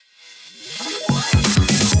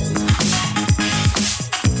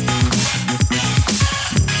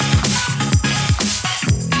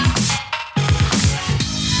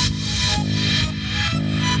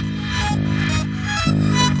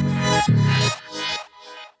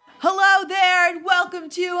and welcome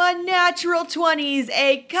to Unnatural 20s,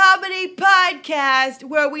 a comedy podcast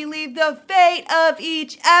where we leave the fate of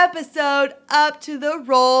each episode up to the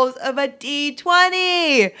rolls of a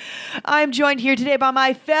D20. I'm joined here today by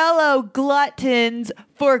my fellow gluttons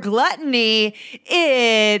for gluttony.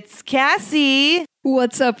 It's Cassie.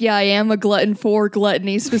 What's up? Yeah, I am a glutton for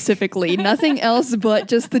gluttony specifically. Nothing else but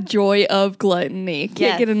just the joy of gluttony.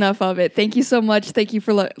 Can't get enough of it. Thank you so much. Thank you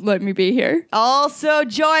for letting me be here. Also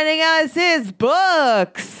joining us is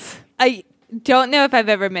Books. I don't know if I've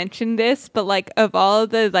ever mentioned this, but like of all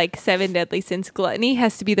of the like 7 deadly sins, gluttony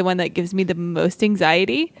has to be the one that gives me the most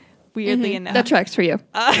anxiety. Weirdly enough. That tracks for you.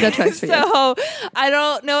 That tracks for you. So I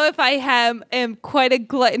don't know if I am quite a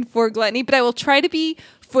glutton for gluttony, but I will try to be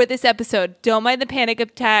for this episode. Don't mind the panic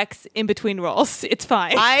attacks in between rolls. It's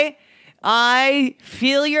fine. I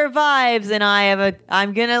feel your vibes, and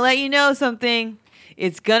I'm gonna let you know something.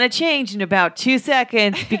 It's gonna change in about 2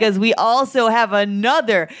 seconds because we also have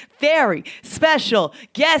another very special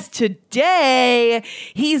guest today.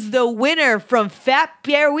 He's the winner from Fat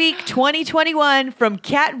Bear Week 2021 from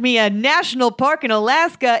Katmia National Park in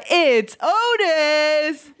Alaska. It's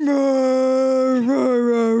Otis.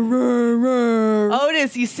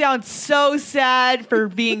 Otis, you sound so sad for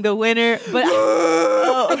being the winner, but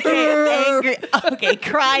angry. Okay,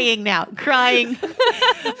 crying now. Crying.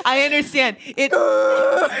 I understand.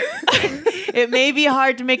 It may be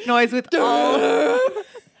hard to make noise with all.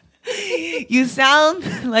 You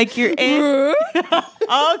sound like you're in.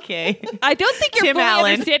 Okay. I don't think you're Tim fully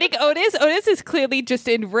Allen. understanding Otis. Otis is clearly just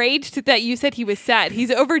enraged that you said he was sad.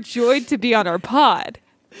 He's overjoyed to be on our pod.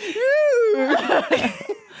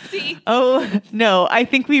 See? Oh, no, I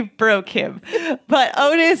think we broke him. But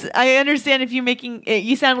Otis, I understand if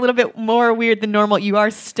you sound a little bit more weird than normal. You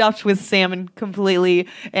are stuffed with salmon completely,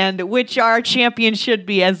 and which our champion should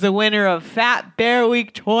be as the winner of Fat Bear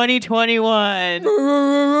Week 2021.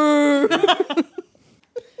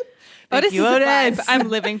 Otis you, is a Otis. vibe. I'm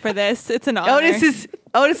living for this. It's an honor.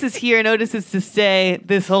 Otis is here, and Otis is to stay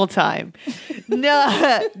this whole time.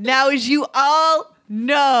 No, now, as you all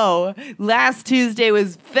know, last Tuesday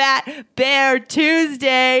was Fat Bear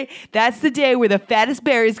Tuesday. That's the day where the fattest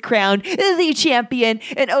bear is crowned the champion,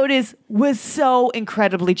 and Otis was so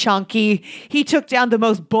incredibly chunky. He took down the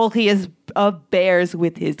most bulkiest of bears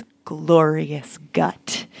with his glorious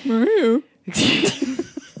gut.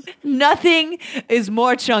 Nothing is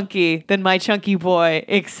more chunky than my chunky boy,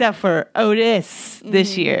 except for Otis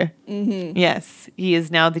this year. Mm-hmm. Yes, he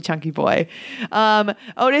is now the chunky boy.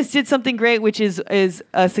 Otis did something great, which is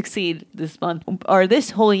succeed this month or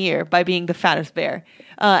this whole year by being the fattest bear.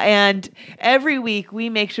 And every week we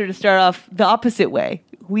make sure to start off the opposite way.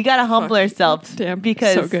 We got to humble ourselves. Damn,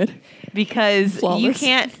 because so good. Because Flawless. you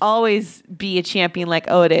can't always be a champion like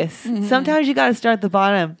Otis. Mm-hmm. Sometimes you got to start at the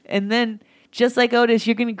bottom, and then just like Otis,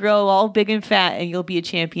 you're going to grow all big and fat, and you'll be a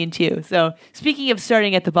champion too. So speaking of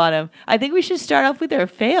starting at the bottom, I think we should start off with our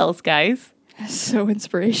fails, guys. So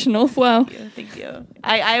inspirational. Wow. Thank you.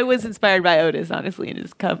 I was inspired by Otis, honestly, and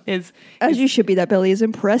his As you should be. That belly is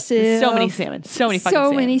impressive. so many salmon. So many fucking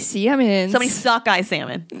salmon. many salmon. So many sockeye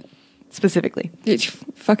salmon, specifically.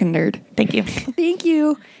 Fucking nerd. Thank you. Thank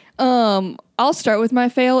you. I'll start with my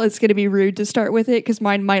fail. It's going to be rude to start with it because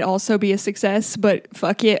mine might also be a success, but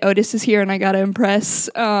fuck it. Otis is here and I got to impress.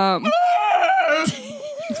 Otis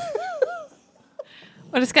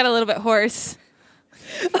got a little bit hoarse.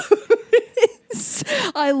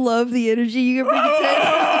 I love the energy you can bring to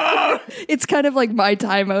it. It's kind of like my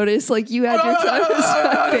time, Otis. Like you had your time as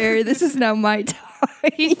Fat Bear. This is now my time.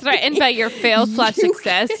 He's threatened by your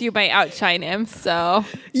fail/success. You might outshine him, so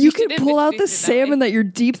you can pull out the salmon that you're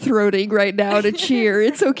deep throating right now to cheer.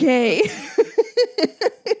 It's okay.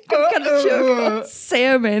 I'm kind of joking about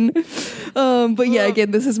salmon. But yeah,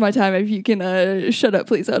 again, this is my time. If you can shut up,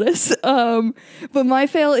 please, Otis. But my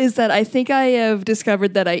fail is that I think I have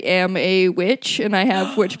discovered that I am a witch and I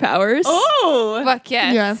have witch powers. Oh, fuck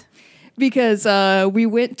yes. Yeah. Because we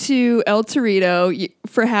went to El Torito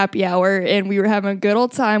for happy hour and we were having a good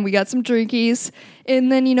old time. We got some drinkies.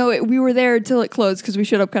 And then, we were there until it closed because we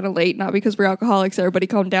showed up kind of late, not because we're alcoholics. Everybody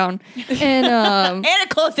calm down. And and it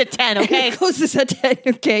closed at 10, okay? It closes at 10,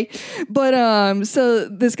 okay? But so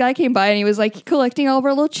this guy came by and he was like collecting all of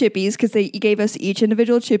our little chippies because he gave us each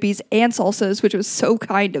individual chippies and salsas, which was so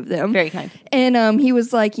kind of them. Very kind. And he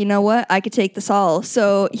was like, you know what? I could take this all.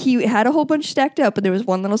 So he had a whole bunch stacked up, and there was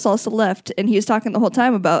one little salsa left. And he was talking the whole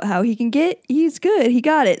time about how he's good. He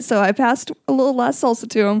got it. So I passed a little last salsa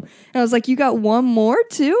to him. And I was like, you got one more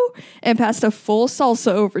too, and passed a full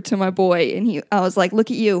salsa over to my boy. And I was like,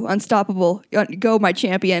 look at you, unstoppable, go my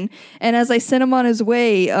champion. And as I sent him on his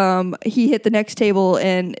way, he hit the next table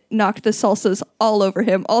and knocked the salsas all over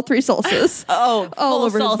him, all 3 salsas. Oh, all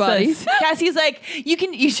over salsas. his body. Cassie's like,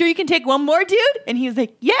 you sure you can take one more, dude? And he was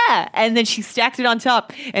like, yeah. And then she stacked it on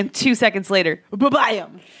top, and 2 seconds later,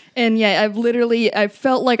 bam. And yeah, I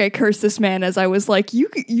felt like I cursed this man as I was like,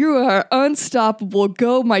 you are unstoppable,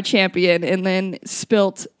 go my champion, and then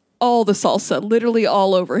spilt all the salsa, literally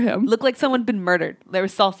all over him. Looked like someone had been murdered. There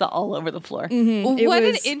was salsa all over the floor. It What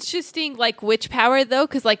an was- interesting witch power though,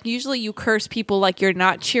 because usually you curse people like you're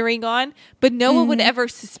not cheering on, but no one would ever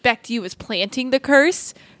suspect you as planting the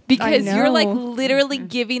curse. Because you're know. literally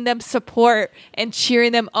giving them support and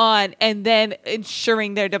cheering them on and then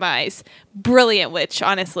ensuring their demise. Brilliant witch,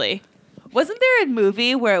 honestly. Wasn't there a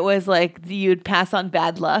movie where it was like you'd pass on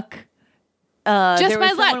bad luck? Just there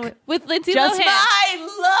was my someone luck with Lindsay Just Lohan.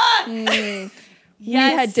 my luck. We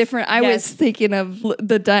had different. I was Yes. thinking of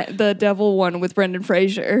the devil one with Brendan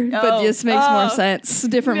Fraser, but Oh. this makes more sense.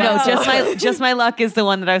 Different No, mojo. just my luck is the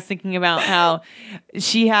one that I was thinking about. How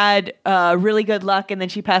she had really good luck, and then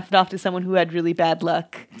she passed it off to someone who had really bad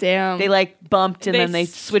luck. Damn. They bumped, and then they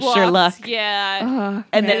switched their swapped, luck. Yeah.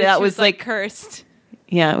 And then She that was was cursed.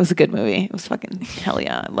 yeah, it was a good movie. It was fucking hell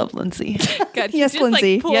yeah. I love Lindsay. God, Yes, she just,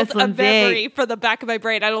 Lindsay. pulled Yes, a Lindsay. memory from the back of my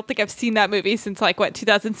brain. I don't think I've seen that movie since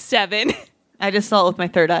 2007. I just saw it with my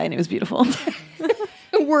third eye, and it was beautiful.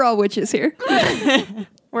 We're all witches here.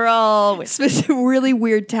 We're all Really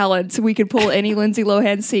weird talents. We could pull any Lindsay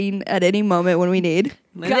Lohan scene at any moment when we need.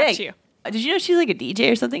 Got you. Did you know she's like a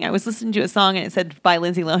DJ or something? I was listening to a song and it said by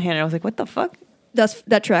Lindsay Lohan, and I was like, what the fuck?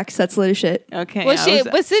 That tracks. That's lit as shit. Okay.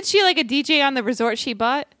 Wasn't she like a DJ on the resort she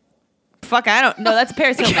bought? Fuck, I don't know. That's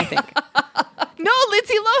Paris Hilton, I think. No,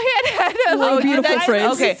 Lindsay Lohan had a What a beautiful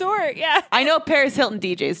phrase. Okay. resort. Yeah. I know Paris Hilton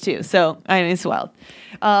DJs too, so I mean, it's wild.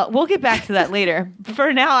 We'll get back to that later.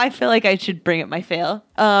 For now, I feel like I should bring up my fail,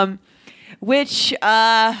 which,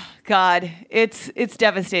 God, it's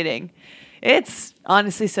devastating. It's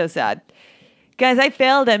honestly so sad. Guys, I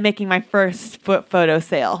failed at making my first foot photo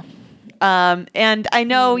sale. And I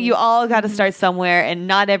know you all got to start somewhere, and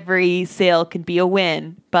not every sale can be a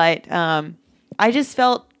win, but I just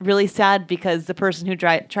felt really sad because the person who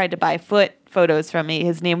tried to buy foot photos from me,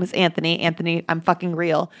 his name was Anthony. Anthony, I'm fucking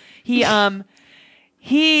real.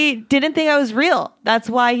 He didn't think I was real. That's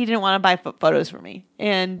why he didn't want to buy foot photos from me.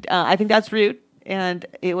 And I think that's rude. And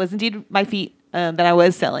it was indeed my feet that I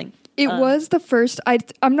was selling. It was the first.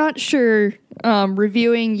 I'm not sure.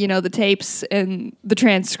 Reviewing, the tapes and the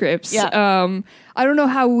transcripts. Yeah. I don't know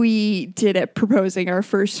how we did at proposing our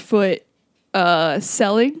first foot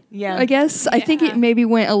selling. Yeah. I guess I think it maybe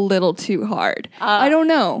went a little too hard. I don't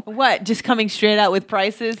know. What? Just coming straight out with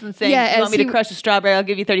prices and saying, Yeah, you want as me to he- crush a strawberry? I'll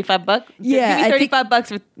give you $35. Yeah, give I me think-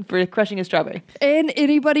 $35 for crushing a strawberry. And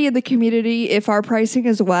anybody in the community, if our pricing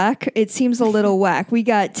is whack, it seems a little whack. We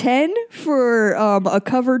got 10 for a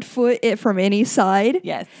covered foot from any side.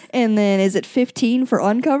 Yes. And then is it 15 for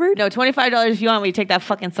uncovered? No, $25 if you want me to take that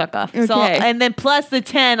fucking suck off. So, Okay. and then plus the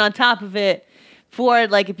 10 on top of it for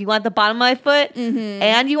if you want the bottom of my foot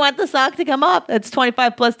and you want the sock to come up, that's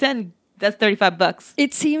 25 plus 10. That's $35.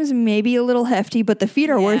 It seems maybe a little hefty, but the feet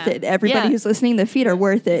are worth it. Everybody Yeah. who's listening, the feet are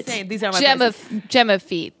worth it. Saying, these are my Gem prices. of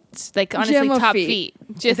feet. Honestly, Gem of top feet.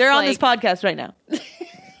 feet. Just They're on this podcast right now.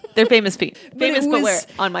 They're famous feet. Famous it was- footwear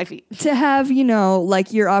on my feet. To have,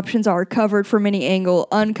 your options are covered from any angle,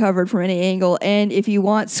 uncovered from any angle, and if you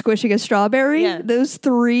want squishing a strawberry, Yeah. those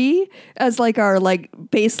 3 as our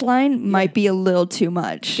baseline might be a little too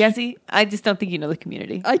much. Jesse, I just don't think you know the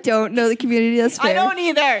community. I don't know the community. That's fair. I don't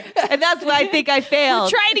either. And that's why I think I failed.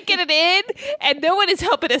 trying to get it in, and no one is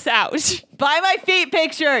helping us out. Buy my feet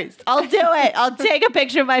pictures. I'll do it. I'll take a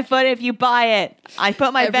picture of my foot if you buy it. I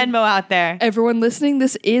put my Venmo out there. Everyone listening,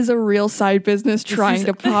 this is a real side business trying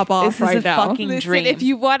to pop this off is right a now. fucking Listen, dream. if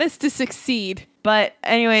you want us to succeed, But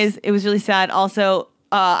anyways, it was really sad. Also,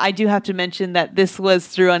 I do have to mention that this was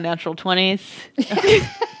through Unnatural 20s.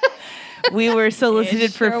 We were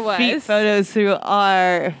solicited sure for feet was. photos through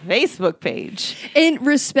our Facebook page. And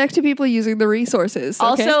respect to people using the resources. Okay?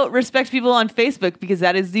 Also, respect people on Facebook because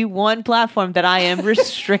that is the one platform that I am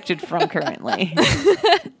restricted from currently.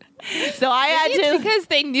 So I had it's to. because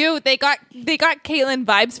they knew they got Caitlyn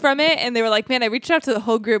vibes from it, and they were like, "Man, I reached out to the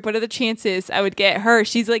whole group. What are the chances I would get her?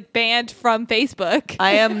 She's banned from Facebook."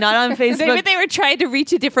 I am not on Maybe Facebook. they were trying to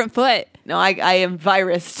reach a different foot. No, I am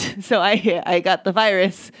virused. So I got the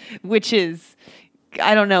virus, which is,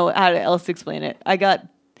 I don't know how else to explain it. I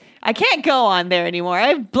can't go on there anymore.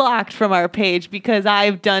 I've blocked from our page because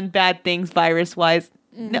I've done bad things virus-wise.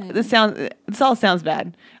 No, this all sounds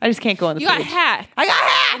bad. I just can't go on the You page. got hacked. I got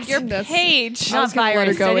hacked. Your That's- page. I was gonna let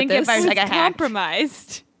her virus. go I with didn't get this. virus. I got hacked.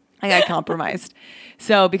 Compromised. I got compromised.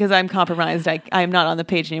 So because I'm compromised, I am not on the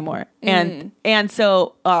page anymore. And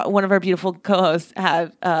so one of our beautiful co-hosts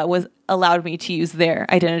was allowed me to use their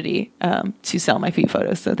identity to sell my feed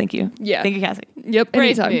photos. So thank you. Yeah. Thank you, Cassie, Yep.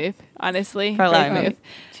 Brave Anytime. move, honestly. for allowing Brave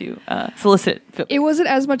me move. to solicit. It wasn't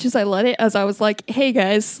as much as I let it as I was like, hey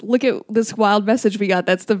guys, look at this wild message we got.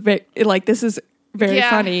 That's this is very Yeah.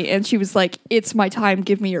 funny. And she was like, it's my time.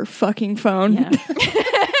 Give me your fucking phone. Yeah.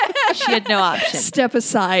 She had no option. Step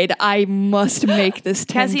aside. I must make this $10.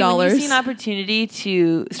 Cassie, when you see an opportunity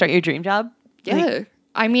to start your dream job, Yeah.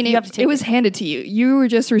 I mean, You have to take it was it. handed to you. You were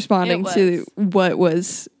just responding It to what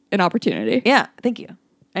was an opportunity. yeah, thank you.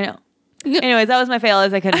 I know. Anyways, that was my fail,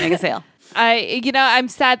 as I couldn't make a sale. I'm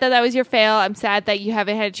sad that was your fail. I'm sad that you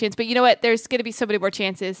haven't had a chance. But you know what? There's going to be so many more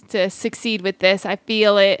chances to succeed with this. I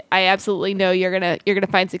feel it. I absolutely know you're gonna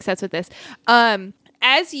find success with this.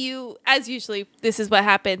 As usually, this is what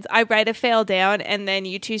happens. I write a fail down, and then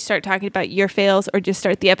you two start talking about your fails, or just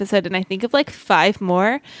start the episode, and I think of like 5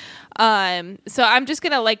 more. So I'm just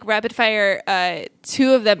gonna like rapid fire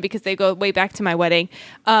 2 of them because they go way back to my wedding.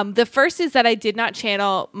 The first is that I did not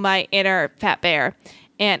channel my inner fat bear,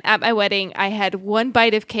 and at my wedding I had 1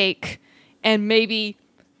 bite of cake and maybe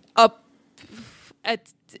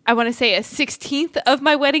I want to say a 16th of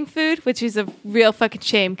my wedding food, which is a real fucking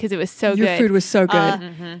shame because it was so Your good. food was so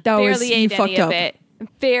good. That was, Barely you ate fucked any up. of it.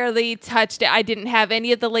 Barely touched it. I didn't have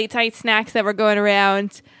any of the late night snacks that were going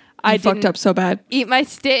around. I You fucked didn't up so bad. eat my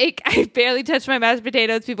steak. I barely touched my mashed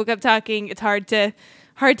potatoes. People kept talking. It's hard to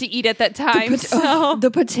eat at that time.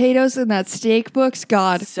 The potatoes in that steak books,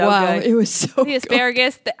 God, So wow, good. it was so the good.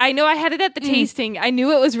 asparagus. I know I had it at the tasting. I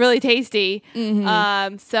knew it was really tasty.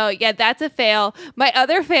 So yeah, that's a fail. My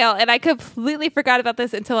other fail, and I completely forgot about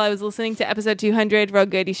this until I was listening to episode 200. Real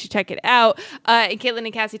good. You should check it out. And Caitlin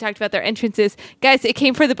and Cassie talked about their entrances. Guys, it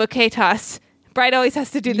came for the bouquet toss. Bride always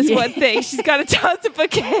has to do this one thing. She's got to toss a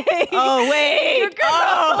bouquet. Oh, wait.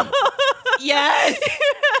 Oh, yes.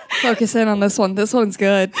 Focus in on this one. This one's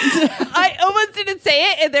good. I almost didn't say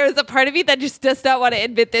it, and there was a part of me that just does not want to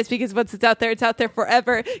admit this because once it's out there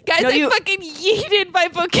forever. Guys, No, I fucking yeeted my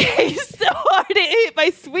bouquet so hard it hit my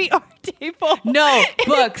sweetheart table. No,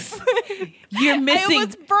 books. You're I missing.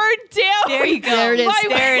 almost burned down. There you go. There it is. My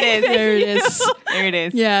There it is. There it is. There it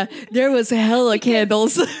is. Yeah, there was hella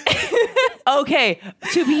candles. Okay,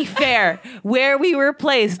 to be fair, where we were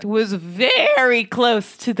placed was very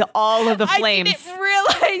close to all of the flames. I didn't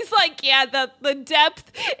realize, like, yeah, the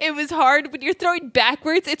depth. It was hard when you're throwing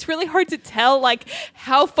backwards. It's really hard to tell, like,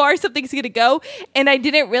 how far something's gonna go. And I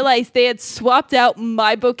didn't realize they had swapped out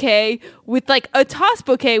my bouquet with like a toss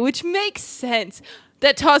bouquet, which makes sense.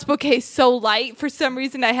 That toss bouquet is so light. For some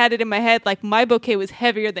reason, I had it in my head like my bouquet was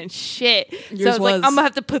heavier than shit. So Yours I was like, was. I'm gonna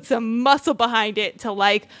have to put some muscle behind it to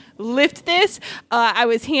like lift this. I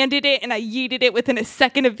was handed it, and I yeeted it within a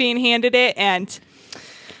second of being handed it, and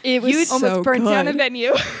It was you so almost burnt down a good.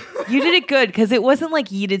 venue. You did it good because it wasn't like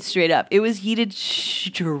yeeted straight up. It was yeeted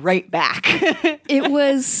straight back It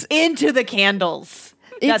was. into the candles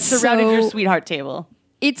that It's surrounded your so- sweetheart table.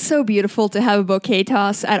 It's so beautiful to have a bouquet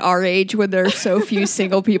toss at our age when there are so few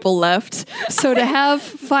single people left. So to have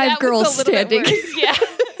 5 That was girls a little bit standing, worse. Yeah.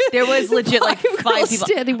 There was legit like 5 girls people.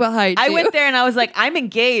 standing behind I you. went there and I was like, I'm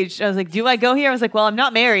engaged. I was like, do I go here? I was like, well, I'm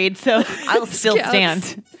not married, so I'll still counts.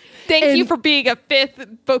 stand. Thank And- you for being a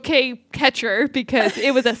 5th bouquet catcher because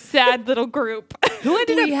it was a sad little group. Who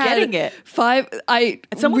ended up We had getting it? 5.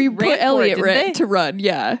 Someone We ran for put it, Elliot didn't they? to run.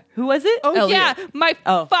 Yeah. Who was it? Oh Elliot. yeah, my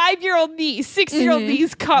Oh. 5-year-old niece, 6-year-old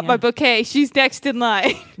niece caught my bouquet. She's next in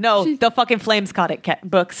line. No, the fucking flames caught it.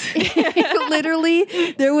 Books. Literally,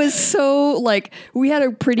 there was so like we had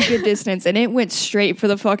a pretty good distance, and it went straight for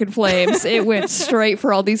the fucking flames. It went straight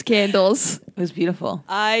for all these candles. It was beautiful.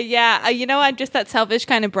 You know, I'm just that selfish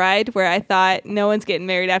kind of bride where I thought no one's getting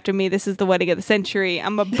married after me. This is the wedding of the century.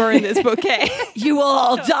 I'm gonna burn this bouquet. You will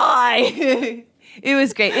all die. It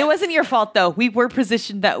was great. It wasn't your fault though. We were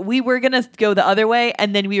positioned that we were gonna go the other way,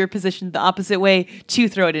 and then we were positioned the opposite way to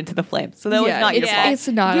throw it into the flames. So that was Yeah, not your it's- fault. it's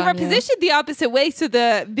not We were on you. positioned the opposite way so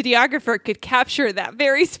the videographer could capture that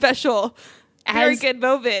very special, very As- good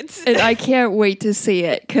moment. And I can't wait to see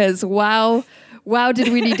it because wow, did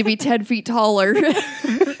we need to be 10 feet taller?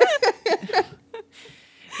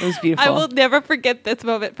 It was beautiful. I will never forget this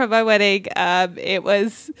moment from my wedding. It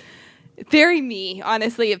was very me,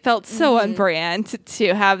 honestly. It felt so on brand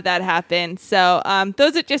to have that happen. So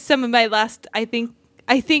those are just some of my last, I think,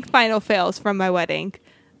 final fails from my wedding.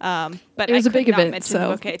 But It was I a big could not event, mention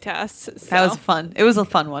so- bouquet toss. That was fun. It was a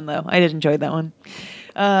fun one though. I did enjoy that one.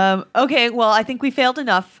 Okay, well, I think we failed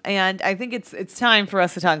enough, and I think it's time for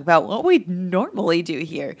us to talk about what we normally do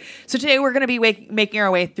here. So today we're going to be making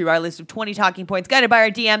our way through our list of 20 talking points guided by our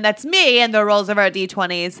DM. That's me and the rolls of our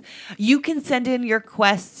D20s. You can send in your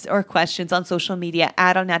quests or questions on social media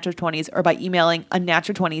at unnatural20s or by emailing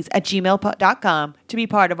unnatural20s@gmail.com to be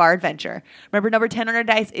part of our adventure. Remember, number 10 on our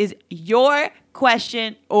dice is your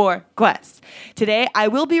question or quest. Today, I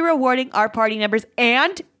will be rewarding our party members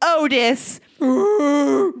and Otis.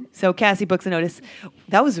 So Cassie books and Otis.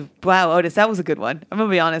 Wow, Otis, that was a good one. I'm going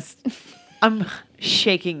to be honest. I'm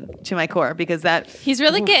shaking to my core because he's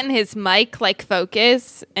really getting his mic like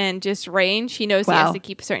focus and just range. He knows he has to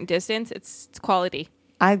keep a certain distance. It's quality.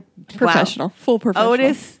 Professional. Full professional.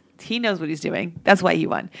 Otis, he knows what he's doing. That's why he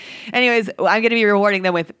won. Anyways, I'm going to be rewarding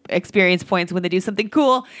them with experience points when they do something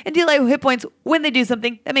cool and delight hit points when they do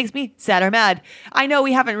something that makes me sad or mad. I know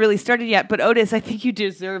we haven't really started yet, but Otis, I think you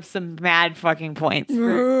deserve some mad fucking points.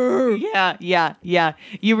 Yeah.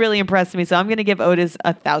 You really impressed me, so I'm going to give Otis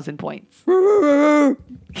 1,000 points.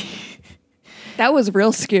 That was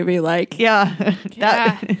real Scooby-like. Yeah.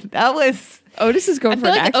 That was... Otis is going for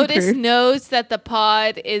an action Otis crew. knows that the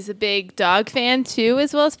pod is a big dog fan too,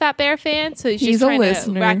 as well as Fat Bear fan. So he's just trying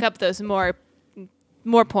to rack up those more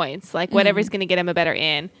points, like whatever's going to get him a better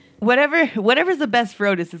in. Whatever's the best for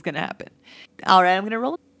Otis is going to happen. All right, I'm going to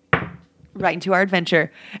roll right into our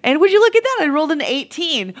adventure. And would you look at that? I rolled an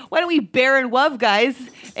 18. Why don't we bear and wov, guys?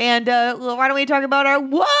 And why don't we talk about our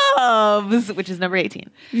wovs, which is number 18.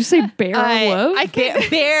 You say bear and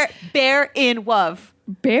wov?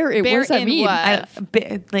 Bear in wov. What does that mean? I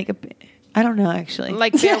don't know, actually.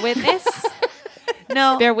 Like bear witness?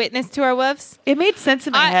 No. Bear witness to our wovs? It made sense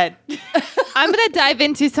in my head. I'm going to dive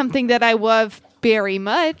into something that I wov very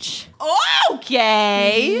much.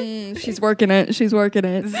 Okay. She's working it. This is what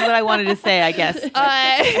I wanted to say, I guess.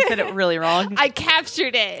 I said it really wrong. I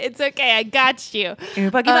captured it. It's okay. I got you.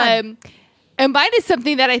 And mine is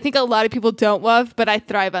something that I think a lot of people don't love, but I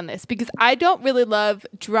thrive on this because I don't really love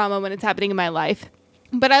drama when it's happening in my life.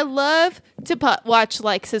 But I love to watch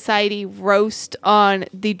like society roast on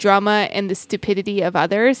the drama and the stupidity of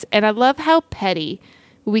others. And I love how petty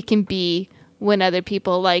we can be when other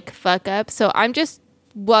people like fuck up. So I'm just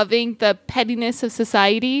loving the pettiness of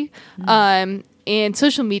society and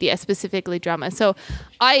social media, specifically drama. So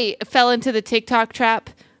I fell into the TikTok trap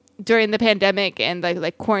during the pandemic and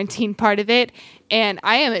like quarantine part of it. And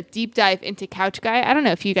I am a deep dive into Couch Guy. I don't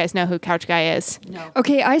know if you guys know who Couch Guy is. No.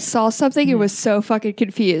 Okay, I saw something and was so fucking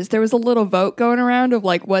confused. There was a little vote going around of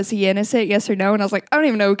like, was he innocent, yes or no? And I was like, I don't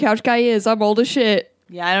even know who Couch Guy is. I'm old as shit.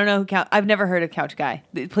 Yeah, I don't know who I've never heard of Couch Guy.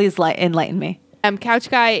 Please enlighten me. Couch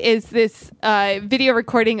Guy is this video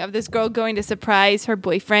recording of this girl going to surprise her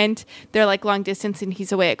boyfriend. They're like long distance and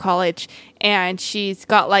he's away at college. And she's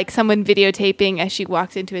got like someone videotaping as she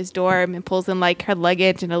walks into his dorm and pulls in like her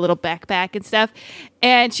luggage and a little backpack and stuff.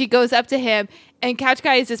 And she goes up to him. And Couch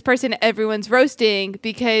Guy is this person everyone's roasting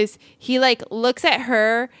because he like looks at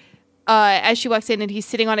her as she walks in and he's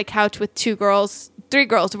sitting on a couch with three girls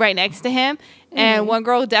right next to him. And one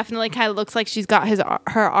girl definitely kind of looks like she's got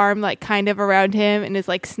her arm like kind of around him and is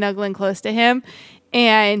like snuggling close to him.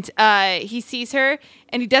 And he sees her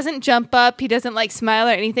and he doesn't jump up. He doesn't like smile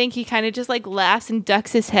or anything. He kind of just like laughs and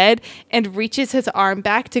ducks his head and reaches his arm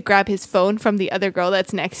back to grab his phone from the other girl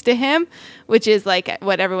that's next to him, which is like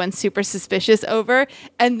what everyone's super suspicious over.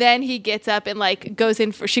 And then he gets up and like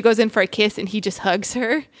she goes in for a kiss and he just hugs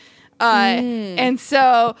her. And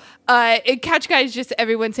so Couch Guy is just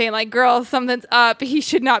everyone saying like, girl, something's up. He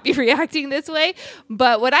should not be reacting this way.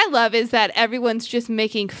 But what I love is that everyone's just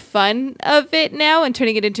making fun of it now and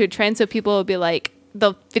turning it into a trend. So people will be like,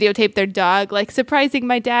 they'll videotape their dog, like surprising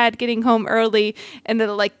my dad getting home early. And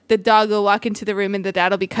then like the dog will walk into the room and the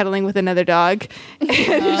dad will be cuddling with another dog. And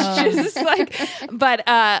it's just like, but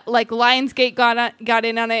like Lionsgate got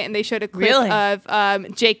in on it and they showed a clip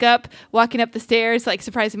of Jacob walking up the stairs, like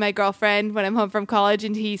surprising my girlfriend when I'm home from college.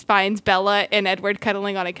 And he finds Bella and Edward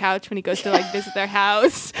cuddling on a couch when he goes to like visit their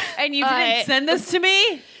house. And you didn't send this to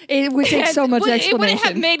me? It would take so much explanation. It wouldn't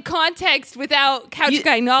have made context without Couch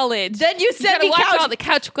Guy knowledge. Then you said me watch all the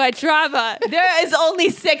Couch Guy drama. There is only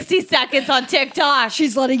 60 seconds on TikTok.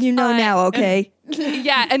 She's letting you know now, okay?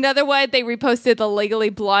 Yeah, another one, they reposted the Legally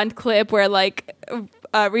Blonde clip where like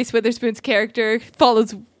Reese Witherspoon's character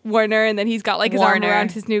follows Warner and then he's got like his arm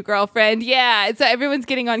around his new girlfriend. Yeah, so everyone's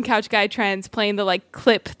getting on Couch Guy trends, playing the like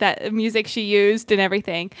clip, that music she used and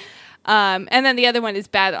everything. And then the other one is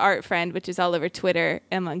Bad Art Friend, which is all over Twitter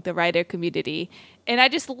among the writer community. And I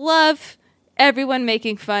just love everyone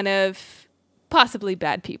making fun of possibly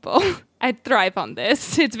bad people. I thrive on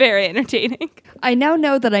this. It's very entertaining. I now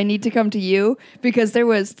know that I need to come to you because there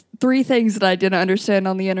was 3 things that I didn't understand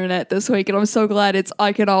on the internet this week, and I'm so glad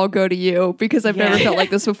I can all go to you because I've never felt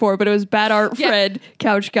like this before. But it was Bad Art Fred,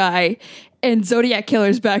 Couch Guy, and Zodiac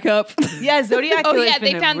Killer's back up. Yeah, Zodiac Killer. Oh yeah,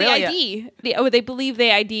 they found the ID. They believe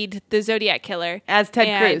they ID'd the Zodiac Killer as Ted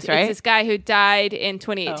Cruz, right? It's this guy who died in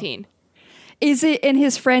 2018. Is it? And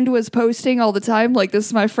his friend was posting all the time, like, "This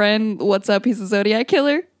is my friend. What's up? He's a Zodiac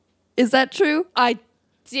Killer." Is that true? I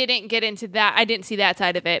didn't get into that. I didn't see that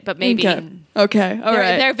side of it, but maybe. Okay. All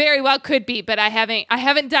right. There very well could be, but I haven't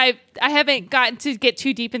gotten to get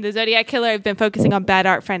too deep into Zodiac Killer. I've been focusing on Bad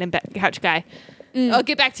Art Friend and Couch Guy. I'll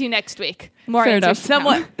get back to you next week. More Fair answers.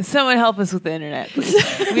 enough. Someone help us with the internet, please.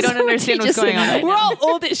 We don't understand what's going on right We're now. all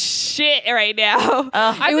old as shit right now.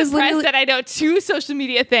 I'm It was impressed literally- that I know 2 social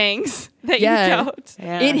media things that Yeah. you don't.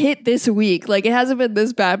 Yeah. It hit this week. Like, it hasn't been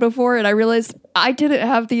this bad before, and I realized I didn't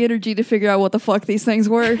have the energy to figure out what the fuck these things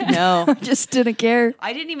were. No. I just didn't care.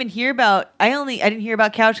 I didn't even hear about. I didn't hear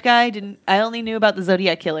about Couch Guy. I only knew about the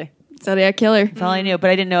Zodiac Killer. Zodiac Killer. That's all I knew, but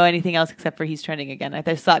I didn't know anything else except for he's trending again. I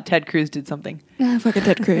just thought Ted Cruz did something. Fucking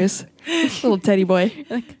Ted Cruz. Little teddy boy.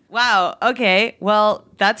 Wow. Okay. Well,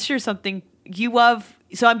 that's sure something you love.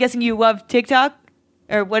 So I'm guessing you love TikTok,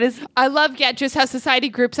 or what is? I love just how society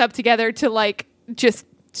groups up together to like just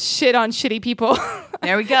shit on shitty people.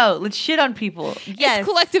 There we go. Let's shit on people. Yes. It's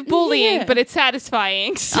collective bullying, Yeah. but it's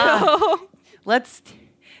satisfying. So Let's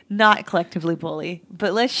not collectively bully,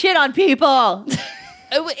 but let's shit on people.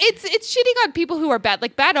 it's shitting on people who are bad.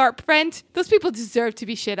 Like Bad Art Friend, those people deserve to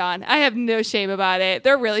be shit on. I have no shame about it.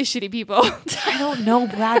 They're really shitty people. I don't know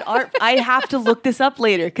Bad Art. I have to look this up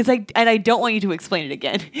later because I don't want you to explain it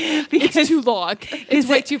again because It's too long. It's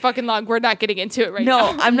way it- too fucking long. We're not getting into it right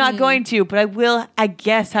now. No, I'm not going to, but I will, I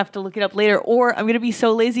guess, have to look it up later, or I'm going to be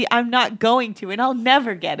so lazy, I'm not going to, and I'll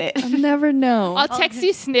never get it. I'll never know. I'll text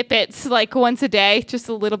you snippets like once a day, just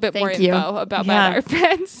a little bit more Thank you. info about Yeah. Bad Art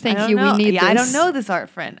Friends. Thank I don't you. know. We need I don't this. know this art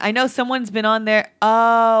friend. I know someone's been on there.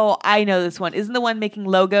 Oh, I know this one. Isn't the one making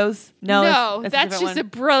logos? No, that's different just one. a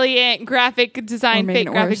brilliant graphic design, Or fake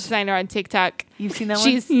graphic Oars. designer on TikTok. You've seen that one?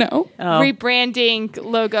 She's No. Oh. rebranding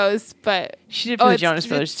logos, but She did for the Jonas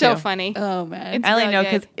Brothers it's so too. funny. Oh, man. It's I only really know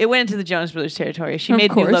good. because it went into the Jonas Brothers territory. She Of made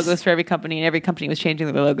new course. logos for every company, and every company was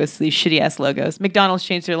changing their logos to these shitty ass logos. McDonald's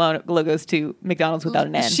changed their logos to McDonald's without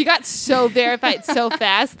an N. She got so verified so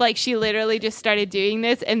fast. Like she literally just started doing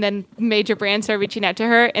this, and then major brands started reaching out to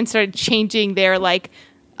her and started changing their like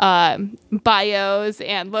bios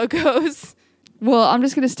and logos. Well, I'm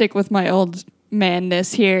just going to stick with my old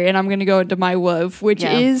manness here, and I'm going to go into my love, which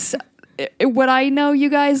Yeah. is what I know, you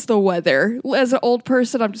guys, the weather. As an old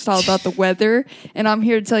person, I'm just all about the weather, and I'm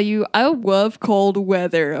here to tell you I love cold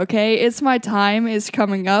weather, okay? It's my time is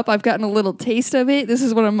coming up. I've gotten a little taste of it. This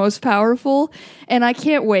is when I'm most powerful, and I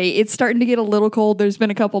can't wait. It's starting to get a little cold. There's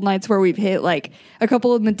been a couple nights where we've hit like a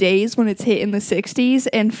couple of the days when it's hit in the 60s,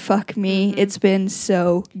 and fuck me, it's been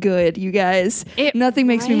so good, you guys. It Nothing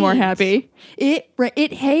makes me more rained. happy.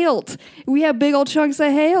 It hailed. We have big old chunks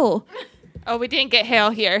of hail. Oh, we didn't get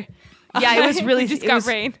hail here. Yeah, it was really We just it got was,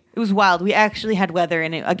 rain. It was wild. We actually had weather,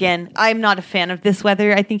 and again, I'm not a fan of this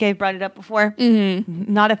weather. I think I brought it up before.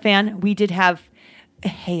 Mm-hmm. Not a fan. We did have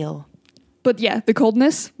hail. But yeah, the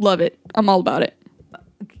coldness, love it. I'm all about it.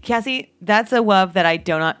 Cassie, that's a love that I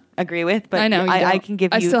do not agree with, but I know. I can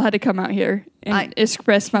give you. I still had to come out here and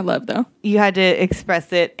express my love, though. You had to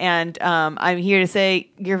express it, and I'm here to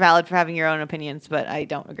say you're valid for having your own opinions, but I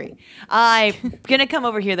don't agree. I'm gonna come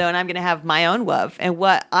over here though, and I'm gonna have my own love, and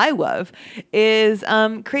what I love is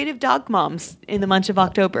creative dog moms in the month of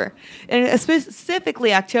October, and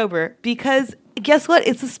specifically October, because guess what?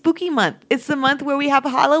 It's a spooky month. It's the month where we have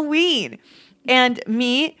Halloween. And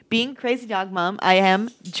me, being crazy dog mom, I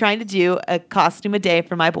am trying to do a costume a day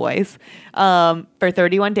for my boys for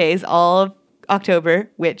 31 days, all of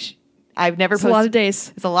October, which I've never It's a posted. lot of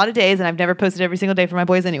days. It's a lot of days, and I've never posted every single day for my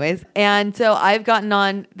boys anyways. And so I've gotten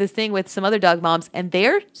on this thing with some other dog moms, and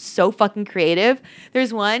they're so fucking creative.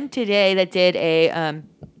 There's one today that did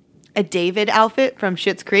a David outfit from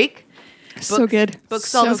Schitt's Creek. So good. Books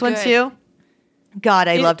saw So this one good. too. God,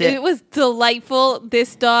 I loved it. It was delightful.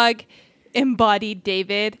 This dog embodied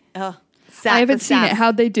David. Oh, I haven't seen it.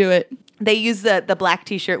 How'd they do it? They use the black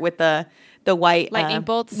T-shirt with the white Lightning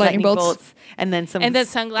bolts. lightning Lightning bolts. bolts, and then some And then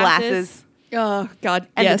sunglasses. glasses. Oh, God,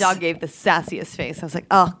 And yes. the dog gave the sassiest face. I was like,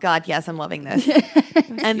 oh, God, yes, I'm loving this.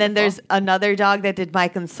 And then there's another dog that did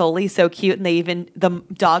Mike and Sully, so cute. And the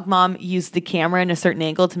dog mom used the camera in a certain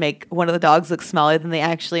angle to make one of the dogs look smaller than they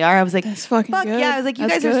actually are. I was like, That's fucking fuck good. yeah. I was like, you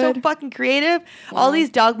That's guys are so good. fucking creative. All these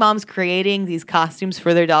dog moms creating these costumes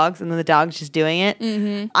for their dogs and then the dog's just doing it.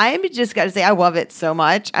 Mm-hmm. I am just got to say, I love it so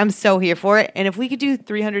much. I'm so here for it. And if we could do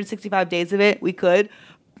 365 days of it, we could.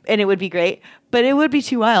 And it would be great. But it would be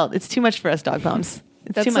too wild. It's too much for us dog moms.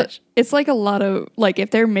 It's too much. It's like a lot of, like, if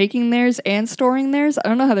they're making theirs and storing theirs, I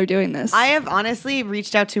don't know how they're doing this. I have honestly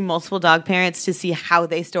reached out to multiple dog parents to see how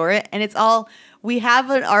they store it. And it's all, we have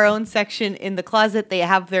our own section in the closet. They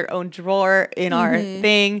have their own drawer in our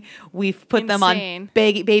thing. We've put them Insane. on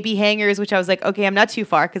baby hangers, which I was like, okay, I'm not too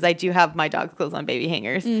far because I do have my dog's clothes on baby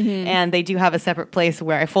hangers. And they do have a separate place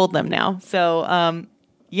where I fold them now. So,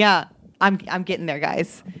 yeah, I'm getting there,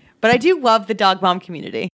 guys. But I do love the dog mom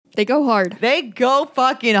community. They go hard. They go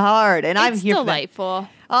fucking hard. And I'm It's here for that. delightful.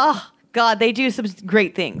 Oh God, they do some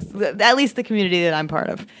great things. At least the community that I'm part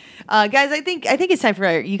of, guys. I think it's time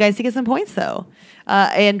for you guys to get some points though.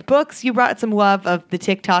 And books, you brought some love of the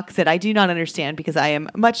TikToks that I do not understand because I am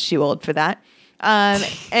much too old for that.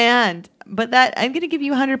 But that I'm going to give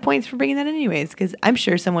you 100 points for bringing that in anyways because I'm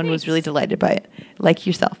sure someone was really delighted by it, like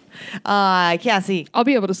yourself, Cassie. I'll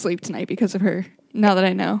be able to sleep tonight because of her. Now that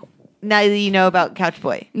I know. Now that you know about Couch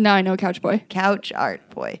Boy, Now I know Couch Boy. Couch Art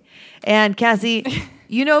Boy, and Cassie,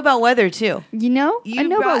 you know about weather too. You know? You I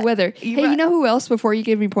know brought- about weather. you Hey, brought- you know who else, before you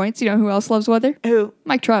give me points, you know who else loves weather? Who?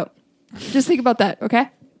 Mike Trout. Just think about that, okay?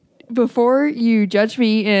 Before you judge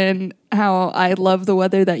me in how I love the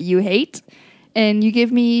weather that you hate, and you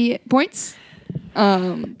give me points,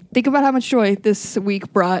 think about how much joy this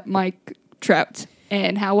week brought Mike Trout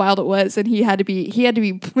and how wild it was, and his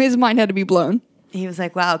mind had to be blown. He was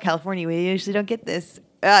like, wow, California, we usually don't get this.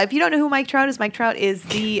 If you don't know who Mike Trout is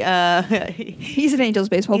the He's an Angels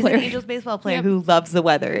baseball he's player. an Angels baseball player Yep. who loves the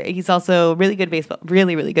weather. He's also really good baseball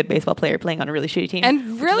player playing on a really shitty team. And which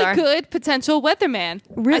is really our- good potential weatherman.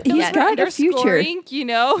 Re- I feel he's like got we're a future. underscoring, you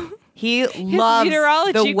know. He loves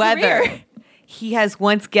meteorology the weather. career. He has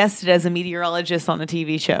once guested as a meteorologist on a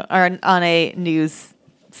TV show or on a news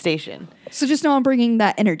station. So just know I'm bringing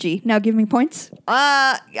that energy. Now give me points.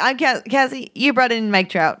 I'm Cassie. You brought in Mike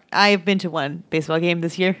Trout. I've been to one baseball game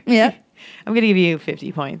this year. Yeah. I'm gonna give you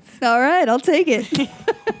 50 points All right, I'll take it.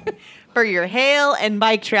 for your Hail and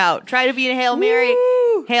Mike Trout. Try to be a Hail Mary.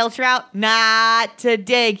 Woo! Hail Trout. Not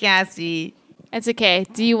today, Cassie. It's okay.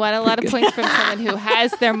 Do you want a lot of points from someone who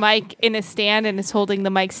has their mic in a stand and is holding the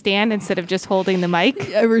mic stand instead of just holding the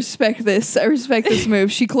mic? I respect this. I respect this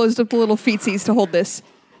move. She closed up the little feetsies to hold this.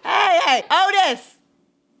 Hey, Otis!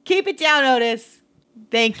 Keep it down, Otis.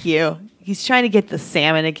 Thank you. He's trying to get the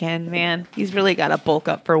salmon again, man. He's really got to bulk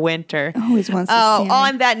up for winter. Always wants the Oh, salmon.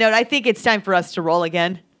 on that note, I think it's time for us to roll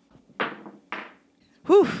again.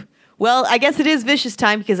 Whew. Well, I guess it is vicious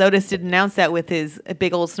time because Otis did announce that with his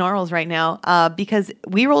big old snarls right now. Because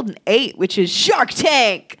we rolled an 8, which is Shark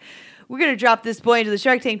Tank. We're going to drop this boy into the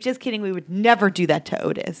Shark Tank. Just kidding. We would never do that to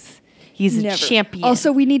Otis. He's a Never. champion.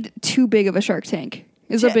 Also, we need too big of a Shark Tank.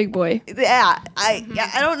 He's a Yeah. big boy. Yeah,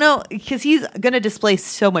 I don't know because he's gonna displace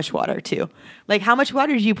so much water too. Like, how much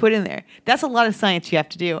water do you put in there? That's a lot of science you have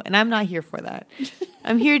to do, and I'm not here for that.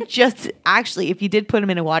 I'm here just actually, if you did put him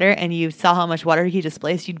in water and you saw how much water he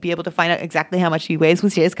displaced, you'd be able to find out exactly how much he weighs,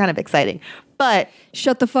 which is kind of exciting. But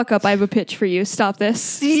Shut the fuck up. I have a pitch for you. Stop this.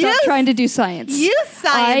 Stop Yes. trying to do science. Use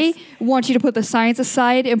science. I want you to put the science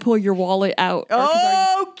aside and pull your wallet out.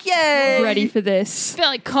 Okay, Ready for this?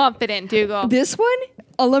 Feeling confident, Dougal. This one?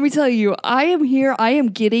 Oh, let me tell you, I am here. I am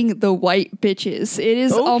getting the white bitches. It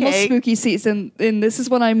is almost Okay. spooky season, and this is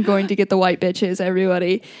when I'm going to get the white bitches,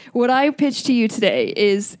 everybody. What I pitched to you today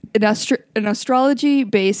is an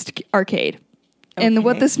astrology-based arcade. And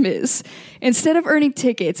what Okay. this is, instead of earning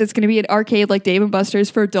tickets, it's going to be an arcade like Dave &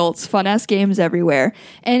 Buster's for adults, fun-ass games everywhere.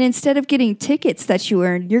 And instead of getting tickets that you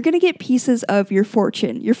earn, you're going to get pieces of your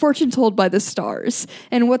fortune told by the stars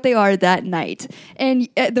and what they are that night. And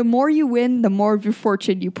the more you win, the more of your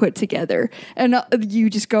fortune you put together. And you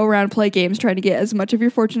just go around and play games trying to get as much of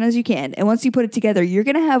your fortune as you can. And once you put it together, you're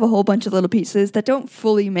going to have a whole bunch of little pieces that don't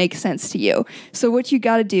fully make sense to you. So what you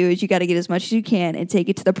got to do is you got to get as much as you can and take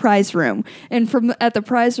it to the prize room. And at the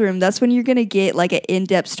prize room, that's when you're going to get like an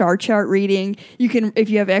in-depth star chart reading. You can, if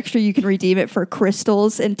you have extra, you can redeem it for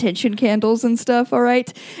crystals and tension candles and stuff. All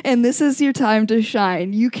right. And this is your time to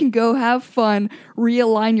shine. You can go have fun,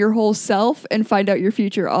 realign your whole self, and find out your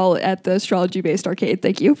future all at the astrology-based arcade.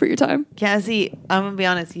 Thank you for your time. Cassie, I'm gonna be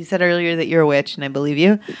honest. You said earlier that you're a witch, and I believe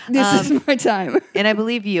you. This is my time. And I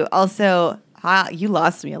believe you. Also, You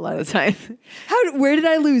lost me a lot of times. Where did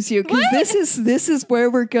I lose you? Because this is where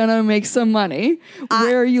we're gonna make some money.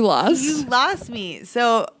 Where are you lost? You lost me.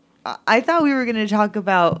 So I thought we were going to talk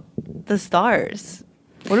about the stars.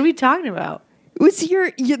 What are we talking about? It's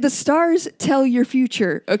the stars tell your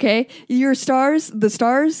future, okay? The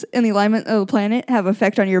stars and the alignment of the planet have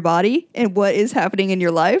effect on your body and what is happening in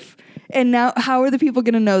your life. And now, how are the people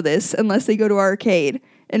going to know this unless they go to our arcade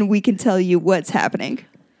and we can tell you what's happening?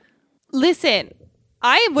 Listen,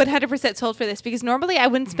 I am 100% sold for this because normally I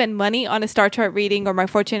wouldn't spend money on a star chart reading or my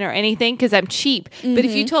fortune or anything because I'm cheap. Mm-hmm. But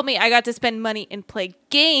if you told me I got to spend money and play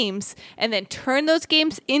games and then turn those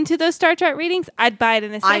games into those star chart readings, I'd buy it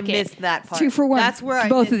in a second. I missed that part. 2 for 1. That's where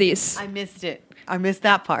both of these. I missed it. I missed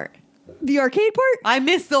that part. The arcade part? I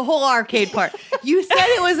missed the whole arcade part. You said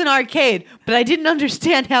it was an arcade, but I didn't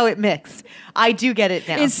understand how it mixed. I do get it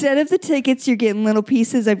now. Instead of the tickets, you're getting little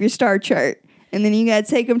pieces of your star chart. And then you got to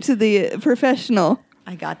take them to the professional.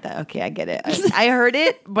 I got that. Okay, I get it. I heard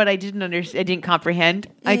it, but I didn't understand. I didn't comprehend.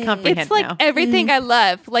 I comprehend It's like now. everything I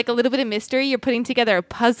love. Like a little bit of mystery. You're putting together a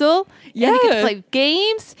puzzle. Yeah. And you get to play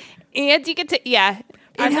games. And you get to,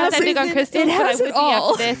 I'm not that big on crystals, but I would be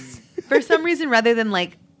after this. For some reason, rather than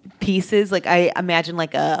like pieces, like I imagine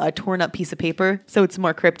like a torn up piece of paper, so it's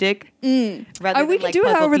more cryptic. We can do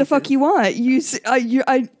it however the fuck you want.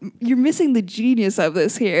 You're missing the genius of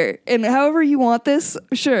this here, and however you want this,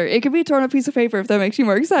 sure, it could be a torn up piece of paper if that makes you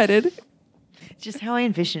more excited. It's just how I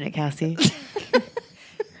envision it, Cassie.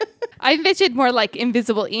 I envisioned more like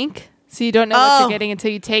invisible ink. So you don't know what you're getting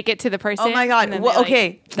until you take it to the person. Oh my god! Well,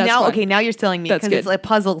 okay, now you're selling me because it's like a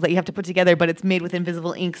puzzle that you have to put together, but it's made with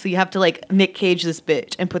invisible ink. So you have to like Nick Cage this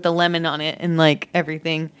bitch and put the lemon on it and like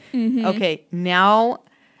everything. Mm-hmm. Okay, now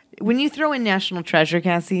when you throw in National Treasure,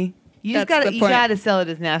 Cassie, you gotta sell it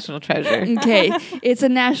as National Treasure. Okay, it's a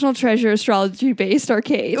National Treasure astrology based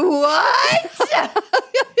arcade. What?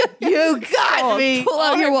 You got me. Pull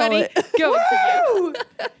out your wallet. Go into you.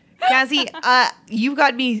 Cassie, you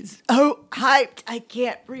got me so hyped. I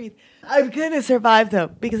can't breathe. I'm going to survive, though,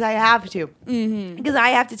 because I have to. Mm-hmm. Because I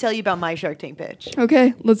have to tell you about my Shark Tank pitch.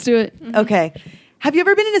 Okay, let's do it. Mm-hmm. Okay. Have you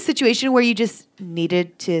ever been in a situation where you just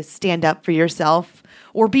needed to stand up for yourself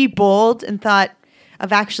or be bold and thought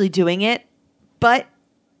of actually doing it, but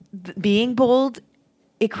being bold,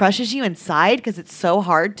 it crushes you inside because it's so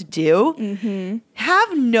hard to do? Mm-hmm.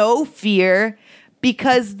 Have no fear.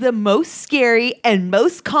 Because the most scary and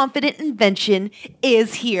most confident invention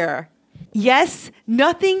is here. Yes,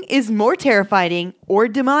 nothing is more terrifying or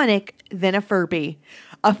demonic than a Furby.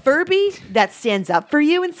 A Furby that stands up for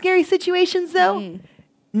you in scary situations, though.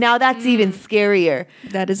 Now that's even scarier.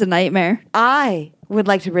 That is a nightmare. I would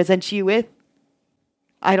like to present you with...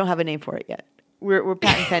 I don't have a name for it yet. We're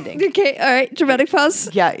patent pending. Okay, all right. Dramatic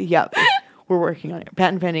pause. Yeah. We're working on it.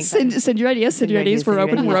 Patent pending. Send your ideas. Send your ideas. We're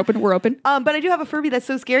open. But I do have a Furby that's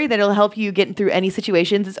so scary that it'll help you get through any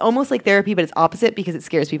situations. It's almost like therapy, but it's opposite because it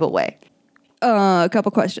scares people away. A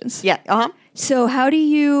couple questions. Yeah. So how do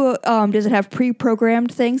you, does it have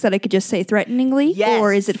pre-programmed things that I could just say threateningly? Yes.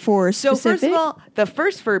 Or is it for specific? So first of all, the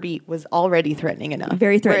first Furby was already threatening enough.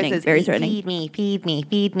 Very threatening. Where it says, very threatening.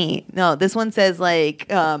 Feed me. No, this one says like,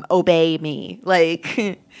 obey me. Like,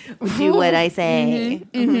 do what I say.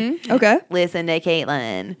 Mm-hmm. Okay. Listen to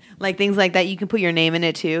Caitlin. Like things like that. You can put your name in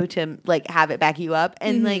it too to like have it back you up.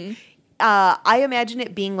 And like, I imagine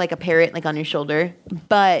it being like a parrot, like on your shoulder,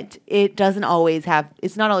 but it doesn't always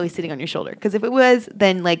it's not always sitting on your shoulder. Because if it was,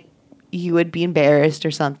 then like you would be embarrassed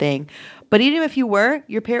or something. But even if you were,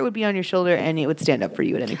 your parrot would be on your shoulder and it would stand up for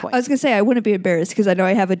you at any point. I was going to say, I wouldn't be embarrassed because I know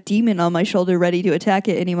I have a demon on my shoulder ready to attack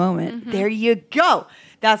at any moment. Mm-hmm. There you go.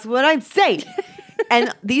 That's what I'm saying.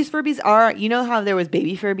 And these Furbies are, you know how there was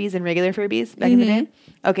baby Furbies and regular Furbies back in the day?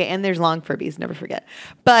 Okay, and there's long Furbies, never forget.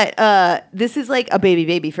 But this is like a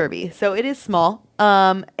baby Furby. So it is small.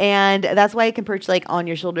 And that's why it can perch like on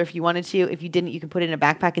your shoulder if you wanted to. If you didn't, you can put it in a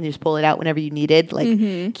backpack and just pull it out whenever you needed. Like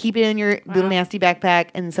keep it in your little nasty backpack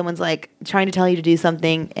and someone's like trying to tell you to do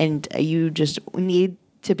something and you just need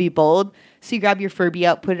to be bold. So you grab your Furby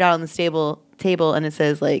out, put it out on the table and it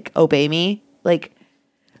says like, obey me. Like,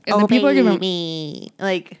 and the people are gonna me.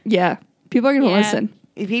 Like, yeah, people are gonna listen.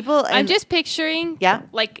 I'm just picturing,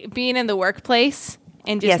 like being in the workplace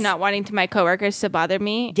and just not wanting my coworkers to bother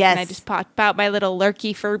me. Yes, and I just pop out my little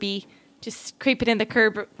lurky Furby, just creeping in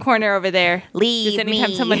the corner over there. Leave just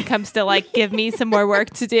anytime someone comes to like give me some more work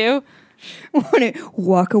to do.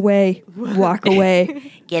 Walk away,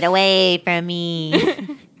 get away from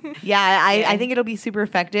me. Yeah, I think it'll be super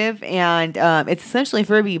effective, and it's essentially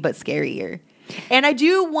Furby but scarier. And I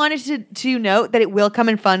do wanted to note that it will come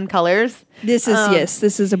in fun colors. This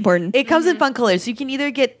is important. It comes in fun colors. So you can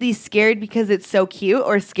either get the scared because it's so cute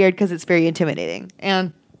or scared because it's very intimidating.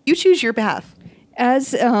 And you choose your path.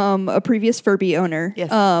 As a previous Furby owner, Yes.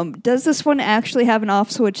 Does this one actually have an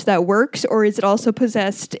off switch that works, or is it also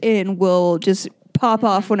possessed and will just pop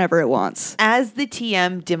off whenever it wants? As the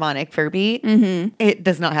TM demonic Furby, it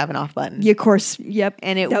does not have an off button. Yeah, of course. Yep.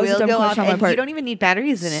 And it That was a will dumb go off. question on my And part. you don't even need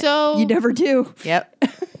batteries in it. So You never do. Yep.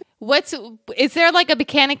 is there like a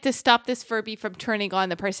mechanic to stop this Furby from turning on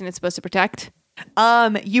the person it's supposed to protect?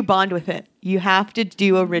 You bond with it. You have to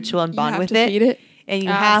do a ritual and bond have with to it. feed it. And you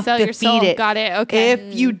have sell to your soul. feed it. Got it. Okay.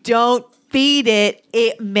 If you don't feed it,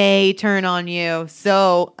 it may turn on you.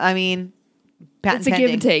 So, I mean, patent It's a give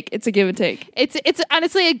and take. It's a give and take. It's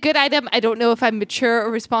honestly a good item. I don't know if I'm mature or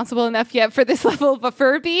responsible enough yet for this level of a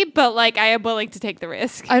Furby, but like I am willing to take the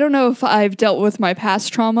risk. I don't know if I've dealt with my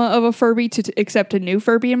past trauma of a Furby to accept a new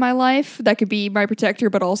Furby in my life that could be my protector,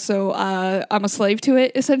 but also I'm a slave to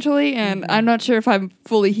it essentially, and I'm not sure if I'm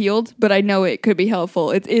fully healed, but I know it could be helpful.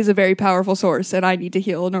 It is a very powerful source, and I need to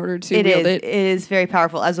heal in order to wield it. It is very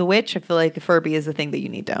powerful. As a witch, I feel like a Furby is the thing that you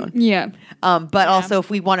need to own. Yeah. But also, if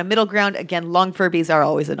we want a middle ground, again, long Furbies are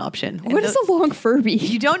always an option. What is a long Furby?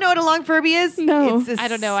 You don't know what a long Furby is? No. I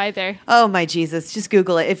don't know either. Oh my Jesus! Just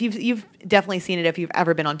Google it. If you've definitely seen it if you've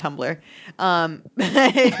ever been on Tumblr.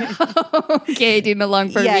 Okay, doing a long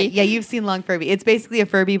Furby. Yeah, you've seen long Furby. It's basically a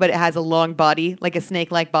Furby, but it has a long body, like a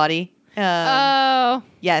snake-like body. Oh,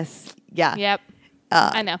 Yes. Yeah. yep.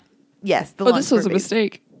 Uh, I know. Yes. The Oh, long this was a Furbies.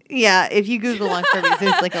 mistake. Yeah. If you Google long Furbies,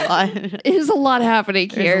 there's like a lot. There's a lot happening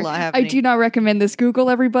There's here. a lot happening. I do not recommend this. Google,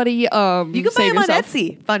 everybody. You can buy save them on yourself.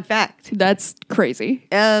 Etsy. Fun fact. That's crazy.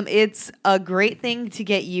 It's a great thing to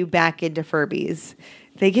get you back into Furbies.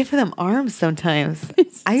 They give them arms sometimes.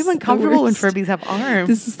 I am the uncomfortable when worst. Furbies have arms.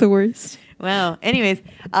 This is the worst. Wow. Anyways,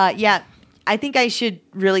 yeah, I think I should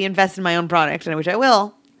really invest in my own product, and which I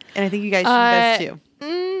will. And I think you guys should invest too.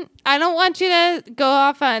 I don't want you to go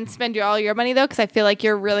off and spend all your money though, because I feel like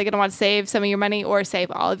you're really going to want to save some of your money or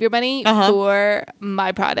save all of your money for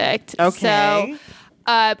my product. Okay. So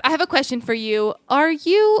I have a question for you. Are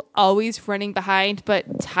you always running behind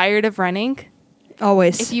but tired of running?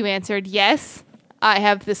 Always. If you answered yes, I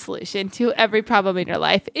have the solution to every problem in your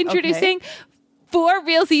life. Introducing For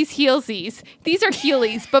Realsies Heelsies. These are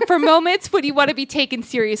Heelys, but for moments when you want to be taken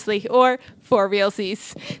seriously, or For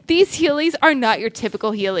Realsies. These Heelys are not your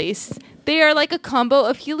typical Heelys. They are like a combo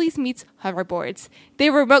of Heelys meets hoverboards.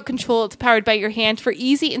 They're remote controlled, powered by your hand for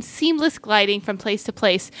easy and seamless gliding from place to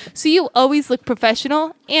place, so you always look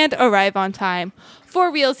professional and arrive on time. For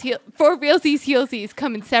Realsies Heelsies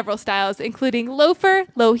come in several styles, including loafer,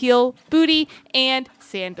 low heel, booty, and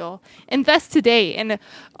sandal. Invest today and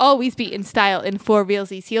always be in style in For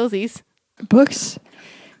Realsies Heelsies. Books.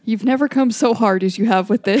 You've never come so hard as you have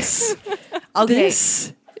with this. Okay.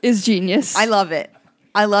 This is genius. I love it.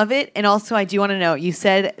 I love it. And also, I do want to know, you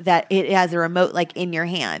said that it has a remote like in your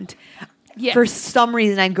hand. Yes. For some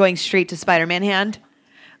reason, I'm going straight to Spider-Man hand.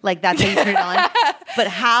 Like that's how you turn it on. But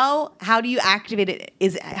how do you activate it?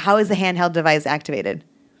 How is the handheld device activated?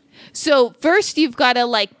 So first you've got to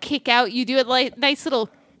like kick out. You do a like nice little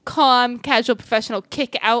calm, casual, professional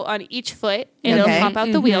kick out on each foot, and Okay. it'll pop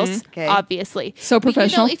out the wheels, Okay. obviously. So But,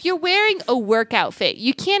 professional. if you're wearing a work outfit,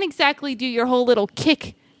 you can't exactly do your whole little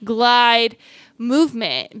kick, glide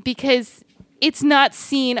movement because it's not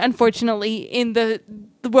seen, unfortunately, in the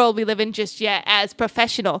world we live in just yet as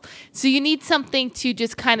professional. So you need something to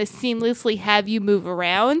just kind of seamlessly have you move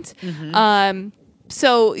around.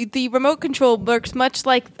 So the remote control works much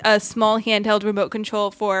like a small handheld remote control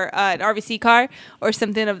for an RVC car or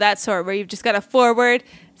something of that sort, where you've just got a forward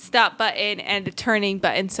stop button and a turning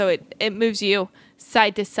button, so it moves you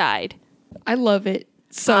side to side. I love it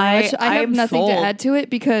so much. I have I'm nothing to sold. add to it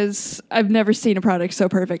because I've never seen a product so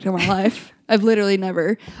perfect in my life. I've literally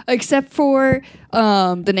never, except for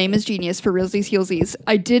the name is genius For Realsies Heelsies.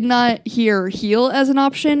 I did not hear heel as an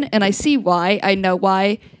option, and I see why. I know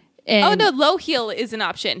why. And Oh no, low heel is an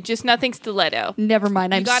option, just nothing stiletto. never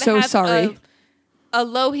mind. I'm You gotta so have sorry. A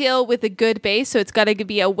low heel with a good base, so it's got to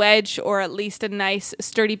be a wedge or at least a nice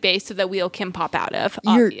sturdy base so the wheel can pop out of,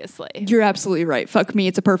 obviously. You're absolutely right. Fuck me.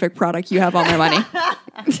 It's a perfect product. You have all my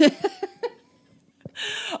money.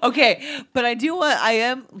 Okay, but I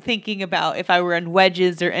am thinking about if I were in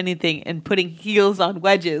wedges or anything and putting heels on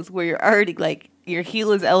wedges where you're already like your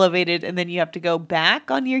heel is elevated and then you have to go back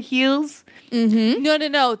on your heels.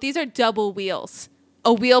 No. These are double wheels.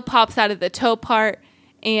 A wheel pops out of the toe part.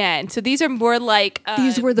 And so these are more like...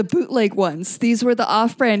 These were the bootleg ones. These were the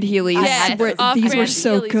off-brand Heelys. Yes, These were off-brand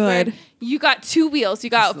so Heelys where good. you got two wheels. You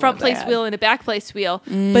got a front ones I place had. wheel and a back place wheel.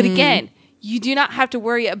 But again, you do not have to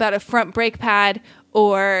worry about a front brake pad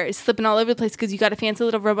or slipping all over the place because you got a fancy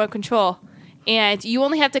little remote control. And you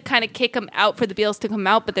only have to kind of kick them out for the wheels to come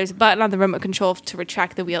out, but there's a button on the remote control to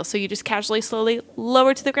retract the wheels. So you just casually, slowly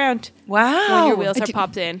lower to the ground Wow. when your wheels are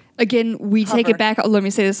popped in. Again, we take Hover. it back. Let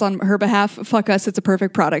me say this on her behalf. Fuck us. It's a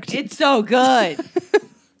perfect product. It's so good.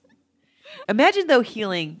 Imagine though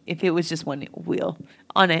healing if it was just one wheel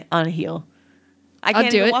on a heel. I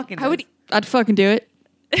can't do even it. walk in I would- those. I'd fucking do it.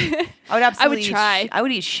 I would absolutely try. I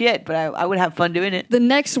would eat shit, but I would have fun doing it. The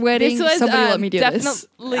next wedding, This was somebody let me do this.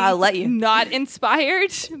 definitely I'll let you. not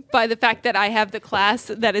inspired by the fact that I have the class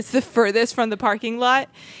that is the furthest from the parking lot.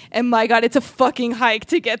 And my God, it's a fucking hike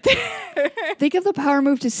to get there. Think of the power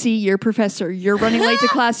move to see your professor. You're running late to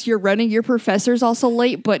class. You're running. Your professor's also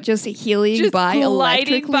late, but just healing Just by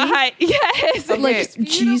gliding electrically. by. Yes. Okay. Like It's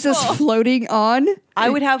Jesus beautiful. floating on. I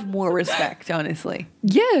would have more respect, honestly.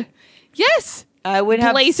 Yeah. Yes. I would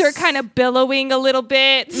have Blazer kind of billowing a little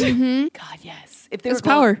bit. God, yes. If there It's were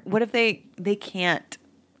glow- power. What if they can't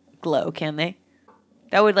glow? Can they?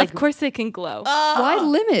 That would like. Of course they can glow. Why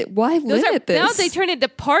limit? Why Those limit this? Now they turn into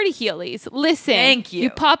party heelies. Listen. Thank you. You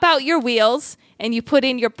pop out your wheels and you put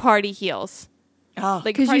in your party heels. Oh,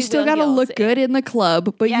 Like Because you party still wheel got to heels. look good in the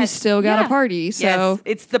club, but you Yes. still got to Yeah. party. So yes,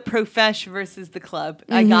 it's the profesh versus the club.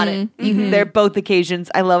 I got it. They're both occasions.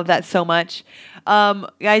 I love that so much.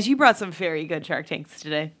 Guys, you brought some very good Shark Tanks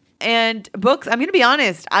today. And books, I'm going to be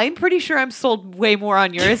honest, I'm pretty sure I'm sold way more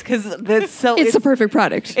on yours because it's the perfect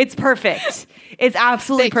product. it's perfect. It's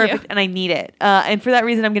absolutely Thank you. perfect, and I need it. And for that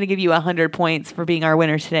reason, I'm going to give you 100 points for being our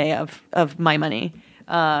winner today of my money.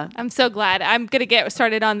 I'm so glad. I'm going to get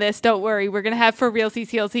started on this. Don't worry. We're going to have for realsies,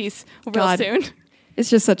 heelsies real God. soon. It's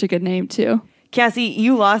just such a good name too. Cassie,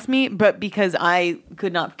 you lost me, but because I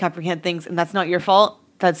could not comprehend things, and that's not your fault.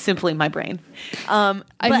 That's simply my brain.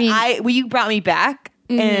 But you brought me back,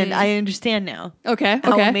 and I understand now Okay.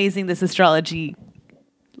 how Okay. amazing this astrology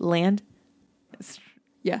land,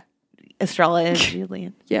 Yeah. astrology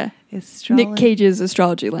land, Yeah. astrology. Nick Cage's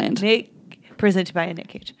Astrology Land. Nick, presented by Nick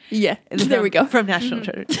Cage. Yeah. It's There from- we go. From National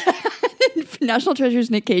Treasure. National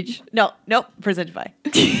Treasures Nick Cage. No, presented by.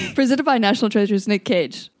 Presented by National Treasures Nick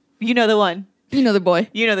Cage. You know the one. You know the boy.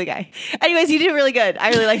 You know the guy. Anyways, you did really good. I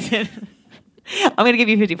really liked it. I'm going to give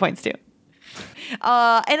you 50 points too. And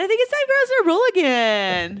I think it's time for us to roll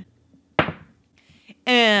again.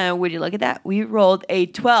 And would you look at that? We rolled a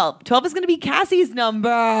 12. 12 is going to be Cassie's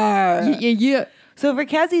number. Yeah. So for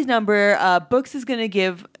Cassie's number, Books is going to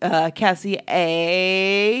give Cassie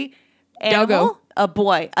a animal, Doggo. a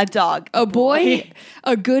boy, a dog, A boy,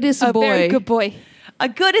 a goodest A boy. very good boy. a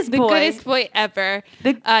goodest The boy. goodest boy ever.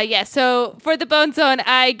 The- Yeah, so for the Bone Zone,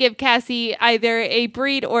 I give Cassie either a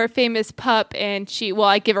breed or a famous pup, and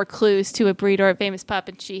I give her clues to a breed or a famous pup,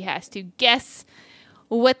 and she has to guess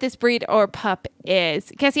what this breed or pup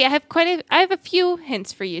is. Cassie, I have a few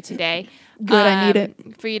hints for you today. Good, I need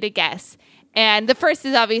it. For you to guess. And the first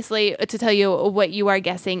is obviously to tell you what you are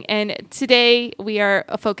guessing. And today we are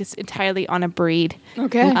focused entirely on a breed.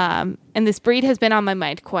 Okay. And this breed has been on my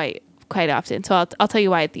mind quite often. So I'll tell you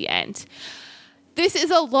why at the end. This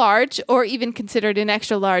is a large or even considered an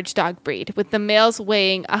extra large dog breed with the males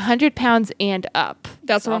weighing 100 pounds and up.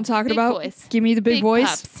 That's what I'm talking Big about. boys. Give me the big boys.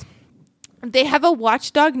 Pups. They have a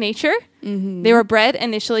watchdog nature. They were bred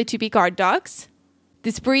initially to be guard dogs.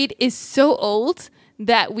 This breed is so old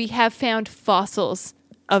that we have found fossils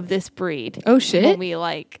of this breed. Oh, shit. When we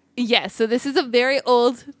so this is a very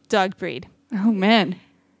old dog breed. Oh man.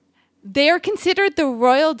 They are considered the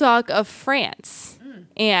royal dog of France.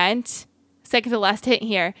 And second to last hint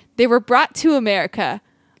here, they were brought to America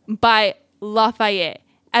by Lafayette.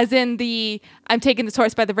 As in I'm taking this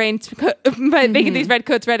horse by the reins, by making these red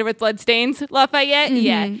coats red with blood stains. Lafayette,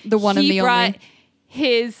 yeah, The one and he the brought only.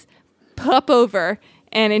 his pup over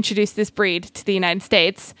and introduced this breed to the United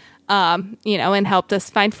States. And helped us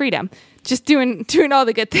find freedom. Just doing all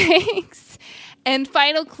the good things. And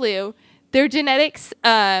final clue, their genetics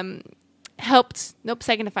helped. Nope,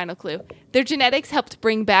 second to final clue. Their genetics helped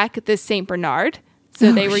bring back the Saint Bernard.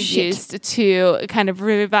 So they were shit. used to kind of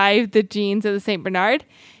revive the genes of the Saint Bernard.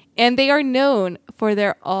 And they are known for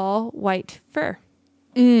their all white fur.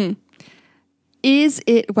 Is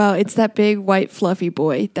it? Wow, it's that big white fluffy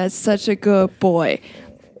boy. That's such a good boy.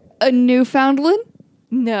 A Newfoundland?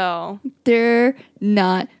 No. They're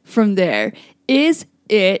not from there. Is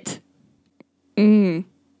it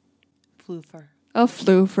Floofer. a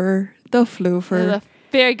floofer? The floofer. A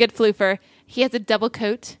very good floofer. He has a double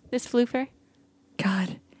coat, this floofer.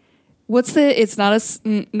 God. What's the? It's not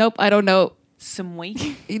a. Nope, I don't know. Samoyed.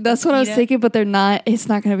 That's what I was thinking, but they're not. It's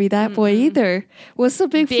not going to be that boy either. What's the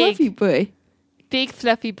big fluffy boy? Big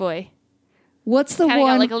fluffy boy. What's the Kinda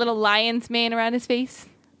one? got like a little lion's mane around his face.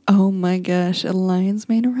 Oh my gosh, a lion's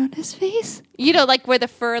mane around his face? You know, like where the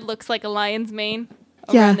fur looks like a lion's mane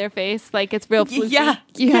Yeah. around their face. Like it's real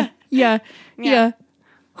floofy. Yeah.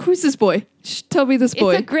 Who's this boy? Tell me this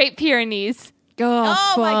boy. It's a Great Pyrenees.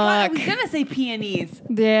 Oh, Oh my god, I fuck. was gonna say peonies.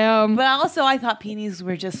 Damn. But also I thought peonies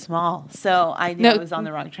were just small. So I knew No. I was on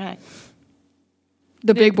the wrong track.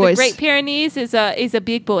 The big boys. The Great Pyrenees is a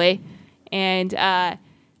big boy. And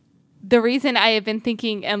the reason I have been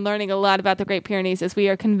thinking and learning a lot about the Great Pyrenees is we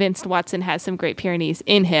are convinced Watson has some Great Pyrenees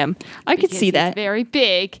in him. I could because see he's that. very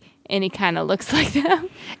big and he kind of looks like them.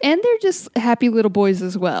 And they're just happy little boys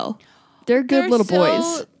as well. They're good little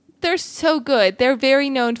boys. They're so good. They're very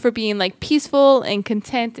known for being like peaceful and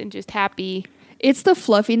content and just happy. It's the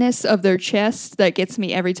fluffiness of their chest that gets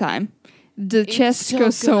me every time. The chest so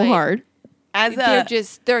goes so good. hard.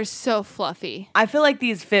 They're so fluffy. I feel like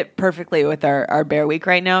these fit perfectly with our bear week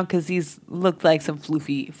right now because these look like some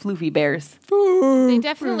floofy bears. They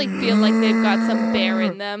definitely feel like they've got some bear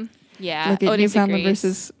in them. Yeah. Look at Otis Newfoundland agrees.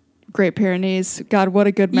 versus Great Pyrenees. God, what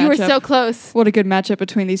a good matchup. You were so close. What a good matchup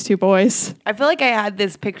between these two boys. I feel like I had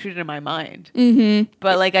this pictured in my mind,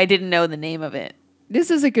 but like I didn't know the name of it.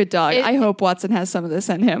 This is a good dog. I hope Watson has some of this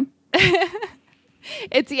in him.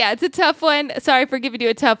 It's a tough one. Sorry for giving you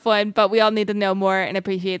a tough one, but we all need to know more and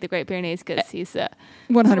appreciate the Great Pyrenees because he's a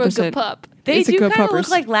 100%. real good pup. They It's a do good kind of puppers.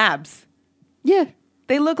 look like labs. Yeah.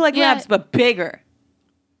 They look like Yeah. labs, but bigger.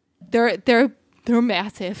 They're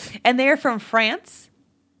massive. And they're from France.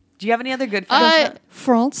 Do you have any other good friends?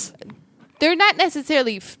 France. They're not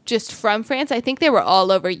necessarily just from France. I think they were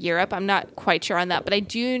all over Europe. I'm not quite sure on that, but I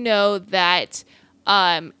do know that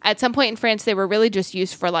at some point in France, they were really just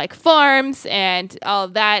used for like farms and all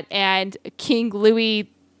of that. And King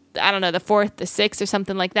Louis, I don't know, the 4th, the 6th, or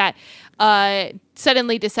something like that,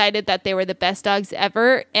 suddenly decided that they were the best dogs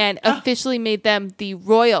ever and officially made them the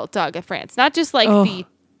royal dog of France. Not just like the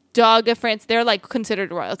dog of France. They're like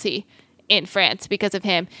considered royalty in France because of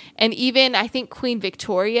him. And even I think Queen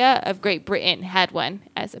Victoria of Great Britain had one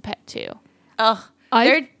as a pet too. Oh,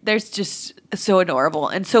 they're just so adorable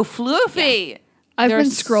and so floofy. I've They're been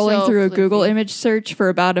scrolling so through a Google floofy. image search for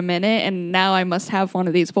about a minute, and now I must have one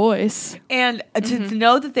of these boys. And to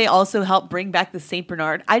know that they also helped bring back the Saint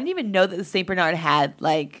Bernard. I didn't even know that the Saint Bernard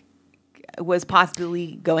was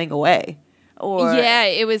possibly going away. Or Yeah,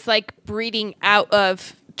 it was like breeding out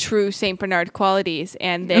of true Saint Bernard qualities,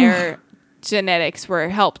 and their genetics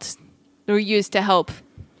were used to help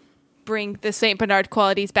bring the Saint Bernard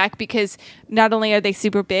qualities back because not only are they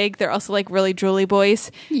super big, they're also like really drooly boys.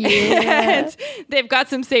 Yeah. And they've got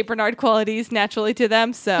some Saint Bernard qualities naturally to them.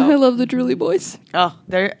 I So love the drooly boys. Oh,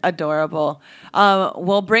 they're adorable.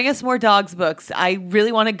 Well, bring us more dogs books. I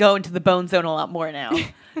really want to go into the Bone Zone a lot more now.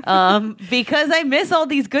 Because I miss all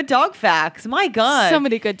these good dog facts. My God. so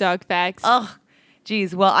many good dog facts. Oh,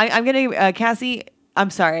 geez. Well, I'm going to, Cassie, I'm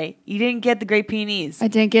sorry. You didn't get the Great Pyrenees. I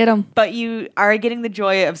didn't get them. But you are getting the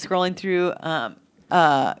joy of scrolling through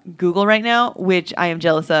Google right now, which I am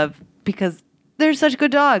jealous of because they're such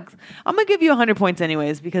good dogs. I'm going to give you 100 points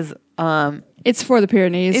anyways because It's for the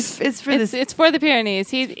Pyrenees. it's for it's, this it's for the Pyrenees.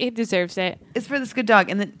 He deserves it. it's for this good dog.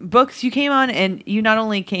 And the books you came on and you not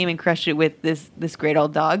only came and crushed it with this great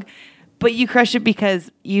old dog, but you crushed it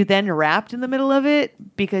because you then rapped in the middle of it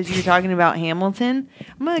because you were talking about Hamilton.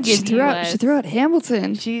 I'm going to She give threw you out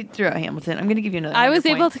Hamilton. She threw out Hamilton. I'm going to give you another. I was 100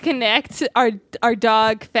 able points. to connect our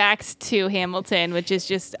dog facts to Hamilton, which is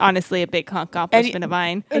just honestly a big accomplishment of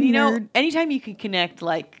mine. And you know, nerd. anytime you can connect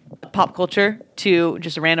like pop culture to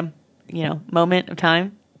just a random, moment of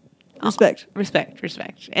time, Respect.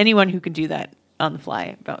 respect. Anyone who can do that on the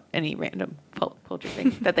fly about any random pop culture thing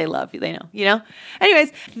that they love, they know.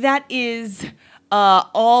 Anyways, that is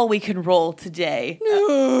all we can roll today.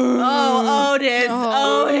 Oh, Otis.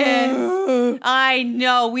 I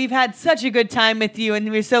know. We've had such a good time with you, and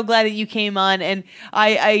we're so glad that you came on. And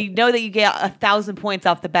I know that you get 1,000 points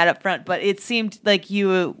off the bat up front, but it seemed like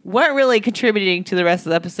you weren't really contributing to the rest of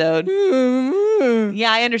the episode.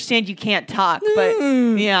 Yeah, I understand you can't talk, but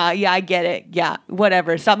yeah, I get it. Yeah,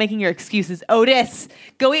 whatever. Stop making your excuses. Otis,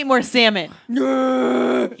 go eat more salmon.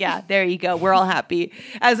 Yeah, there you go. We're all happy.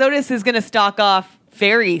 As Otis is going to stalk off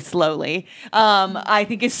very slowly, I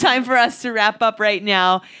think it's time for us to wrap up right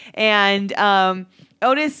now. And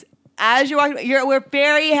Otis, as you're walking, we're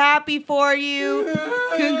very happy for you.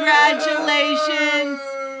 Congratulations.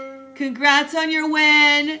 Congrats on your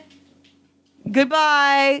win.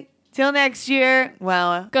 Goodbye. Till next year.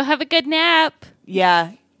 Well, Go have a good nap.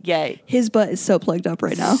 yeah. Yay. His butt is so plugged up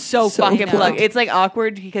right now. So fucking plugged. plugged. It's like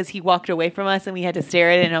awkward because he walked away from us and we had to stare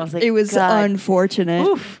at it and I was like, It was God. unfortunate.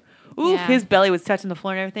 Oof. Oof. Yeah. His belly was touching the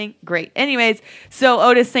floor and everything. Great. Anyways, so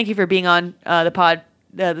Otis, thank you for being on the pod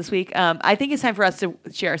this week. I think it's time for us to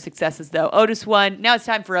share our successes, though. Otis won. Now it's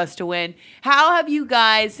time for us to win. How have you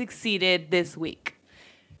guys succeeded this week?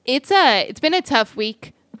 It's been a tough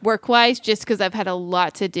week work-wise just because I've had a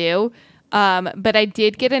lot to do. But I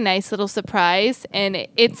did get a nice little surprise, and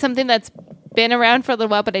it's something that's been around for a little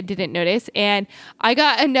while, but I didn't notice. And I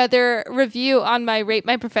got another review on my Rate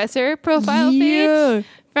My Professor profile page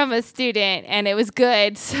from a student, and it was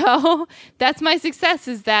good. So that's my success,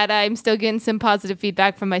 is that I'm still getting some positive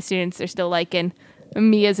feedback from my students. They're still liking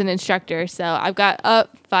me as an instructor. So I've got a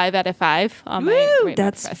 5 out of 5 on my Rate My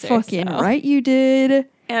That's Professor, fucking so. right, you did.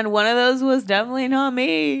 And one of those was definitely not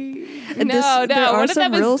me. And No, there are one of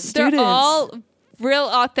some them real is, students. they're all real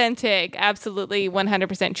authentic, absolutely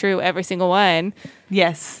 100% true, every single one.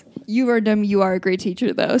 Yes. You earned them. You are a great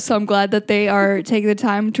teacher, though. So I'm glad that they are taking the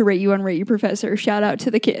time to rate you on Rate Your Professor. Shout out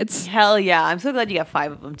to the kids. Hell yeah. I'm so glad you got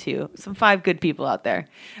 5 of them, too. Some 5 good people out there.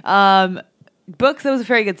 Books, that was a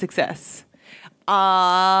very good success.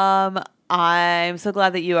 I'm so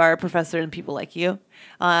glad that you are a professor and people like you.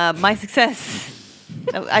 My success...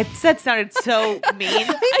 I said sounded so mean.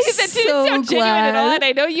 That didn't so sound genuine at all, glad. and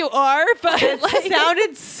I know you are, but It like,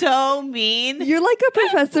 sounded so mean. You're like a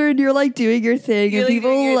professor and you're like doing your thing You're and like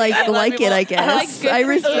doing people your like thing. I love like people. it, I like, guess. good I for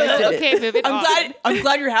respect you. it. Okay, moving on. I'm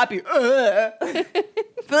glad you're happy. I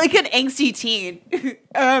feel like an angsty teen.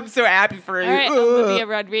 I'm so happy for you. All right, Olivia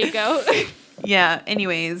Rodrigo. Yeah,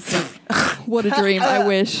 anyways. What a dream. I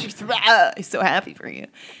wish. I'm so happy for you.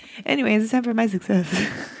 Anyways, it's time for my success.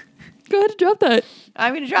 Go ahead and drop that.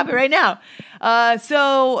 I'm going to drop it right now.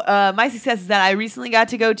 So my success is that I recently got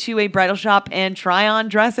to go to a bridal shop and try on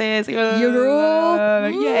dresses. Your girl.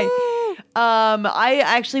 Yay. I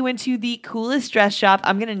actually went to the coolest dress shop.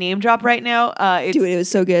 I'm going to name drop right now. Dude, it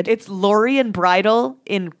was so good. It's Lori & Bridal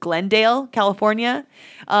in Glendale, California.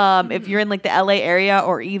 If you're in like the LA area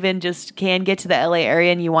or even just can get to the LA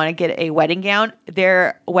area and you want to get a wedding gown,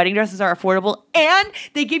 their wedding dresses are affordable and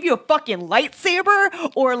they give you a fucking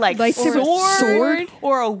lightsaber or like sword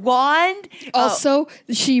or a wand. Also,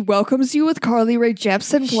 she welcomes you with Carly Rae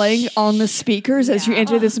Jepsen playing on the speakers as you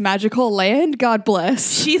enter this magical land. God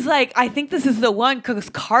bless. She's like, I think this is the one because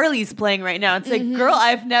Carly's playing right now. It's like, girl,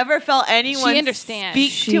 I've never felt anyone She understands.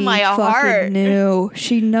 speak to my fucking heart. knew.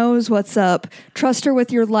 She knows what's up. Trust her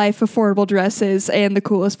with your life, affordable dresses, and the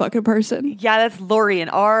coolest fucking person. Yeah, that's Lori and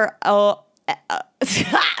R-O...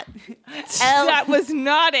 That was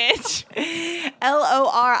not it.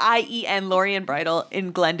 Lorien, Lori & Bridal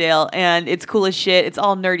in Glendale, and it's cool as shit. It's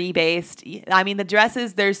all nerdy based. I mean, the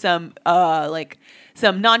dresses, there's some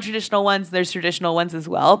some non-traditional ones, there's traditional ones as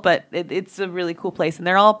well, but it's a really cool place, and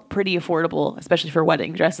they're all pretty affordable, especially for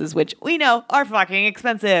wedding dresses, which we know are fucking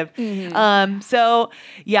expensive. So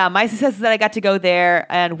yeah, my success is that I got to go there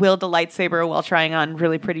and wield a lightsaber while trying on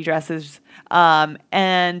really pretty dresses.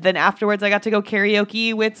 And then afterwards I got to go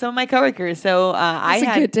karaoke with some of my coworkers. So I It's a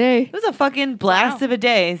had good day. It was a fucking blast of a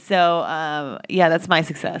day. So yeah, that's my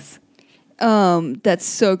success. That's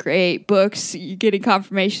so great. Books, you getting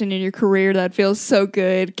confirmation in your career, that feels so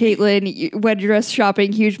good. Caitlin, wedding dress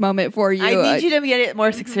shopping, huge moment for you. I need you to get it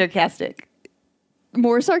more sarcastic.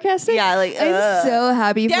 More sarcastic? Yeah, like, I'm so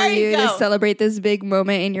happy for There you you to go. celebrate this big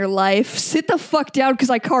moment in your life. Sit the fuck down because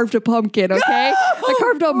I carved a pumpkin, okay? I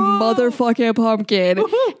carved a motherfucking pumpkin.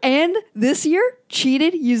 And this year,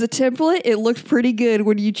 cheated, use a template. It looked pretty good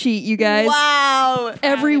when you cheat, you guys. Wow.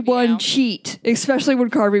 Everyone you. cheat, especially when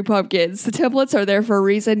carving pumpkins. The templates are there for a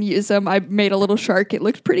reason. Use them. I made a little shark. It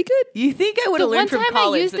looked pretty good. You think I would The have one learned from time I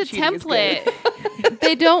college used the that cheating is good. template,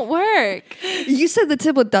 they don't work. You said the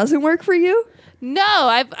template doesn't work for you? No,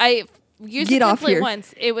 I used Get the off template here.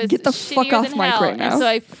 once. It was Get the shittier fuck off than mic hell, right now. And so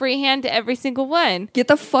I freehand every single one. Get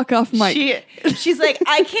the fuck off mic. She's like,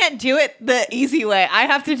 I can't do it the easy way. I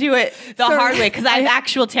have to do it the Sorry. hard way because I have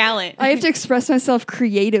actual talent. I have to express myself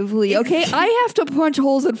creatively, okay? I have to punch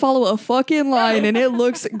holes and follow a fucking line, and it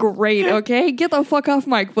looks great, okay? Get the fuck off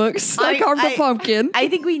mic, books. I carved a pumpkin. I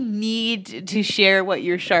think we need to share what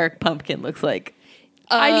your shark pumpkin looks like.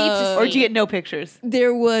 I need to Or see. do you get no pictures?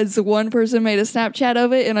 There was one person made a Snapchat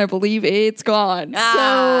of it, and I believe it's gone.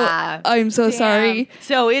 Ah. So I'm so sorry.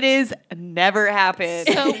 So it is never happened.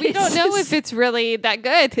 So we don't know if it's really that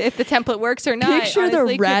good, if the template works or not. Picture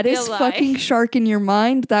Honestly, the could be a raddest lie. fucking shark in your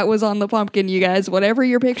mind. That was on the pumpkin, you guys. Whatever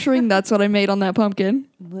you're picturing, that's what I made on that pumpkin.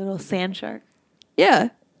 Little sand shark. Yeah.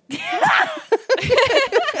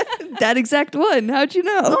 That exact one. How'd you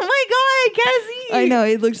know? Oh my god, Cassie! I know,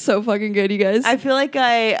 it looked so fucking good, you guys. I feel like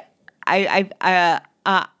I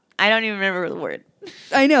don't even remember the word.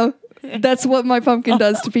 I know. That's what my pumpkin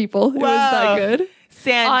does to people. It was that good.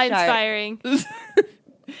 Sand Awe-inspiring.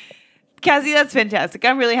 Cassie, that's fantastic.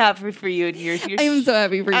 I'm really happy for you and your I'm so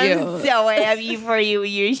happy for you. I'm so happy for you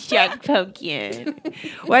and your shark pumpkin.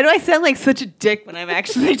 Why do I sound like such a dick when I'm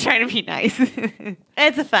actually trying to be nice?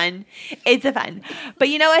 It's a fun. But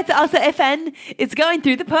you know, it's also a fun. It's going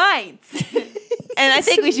through the points. And I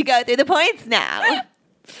think we should go through the points now.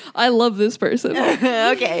 I love this person.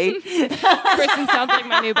 Okay. Person sounds like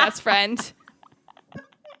my new best friend.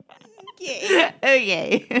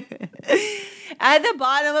 Okay. At the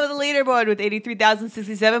bottom of the leaderboard with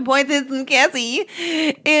 83,067 points, it's Cassie.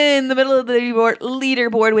 In the middle of the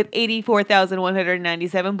leaderboard with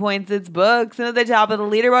 84,197 points, it's Books. And at the top of the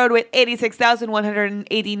leaderboard with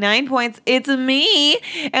 86,189 points, it's me.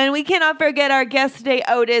 And we cannot forget our guest today,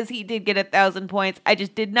 Otis. He did get 1,000 points. I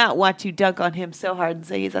just did not want to dunk on him so hard and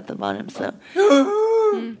say he's at the bottom. So,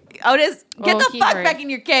 Otis, get the fuck back in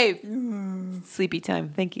your cave. Sleepy time.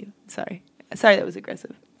 Thank you. Sorry, that was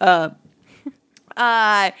aggressive.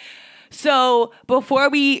 So before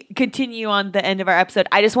we continue on the end of our episode,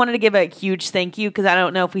 I just wanted to give a huge thank you because I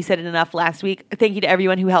don't know if we said it enough last week. Thank you to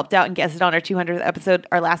everyone who helped out and guested on our 200th episode,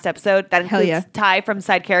 our last episode. That includes Ty from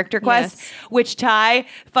Side Character Quest, which Ty,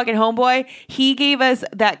 fucking homeboy, he gave us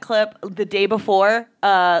that clip the day before,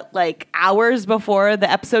 like hours before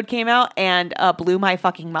the episode came out, and blew my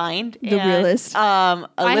fucking mind. The realist.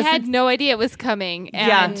 I had no idea it was coming.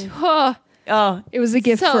 And, Oh, it was a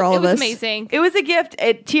gift for all of us. It was amazing. It was a gift.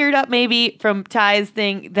 It teared up maybe from Ty's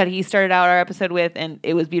thing that he started out our episode with, and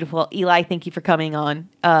it was beautiful. Eli, thank you for coming on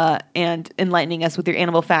and enlightening us with your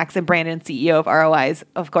animal facts. And Brandon, CEO of ROIs,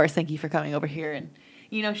 of course, thank you for coming over here and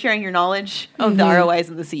sharing your knowledge of the ROIs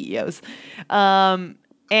and the CEOs. And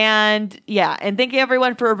thank you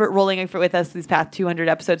everyone for rolling with us these past 200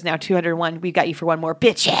 episodes. Now 201. We've got you for one more,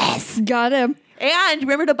 bitches. Got him. And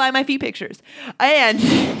remember to buy my feet pictures. And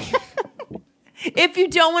if you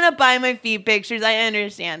don't want to buy my feet pictures, I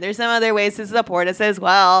understand. There's some other ways to support us as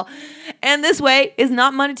well. And this way is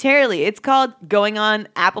not monetarily. It's called going on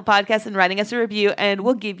Apple Podcasts and writing us a review, and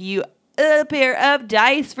we'll give you a pair of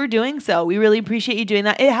dice for doing so. We really appreciate you doing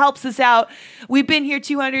that. It helps us out. We've been here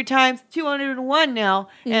 200 times, 201 now,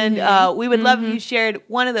 and we would love if you shared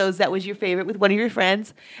one of those that was your favorite with one of your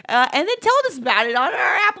friends, and then told us about it on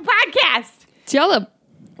our Apple Podcast. Tell them.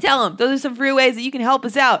 Those are some free ways that you can help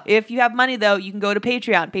us out. If you have money, though, you can go to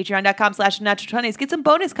Patreon, patreon.com/natural20s. Get some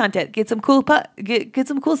bonus content. Get some cool get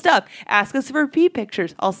some cool stuff. Ask us for repeat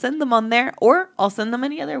pictures. I'll send them on there, or I'll send them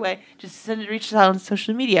any other way. Just reach us out on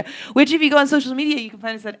social media. Which, if you go on social media, you can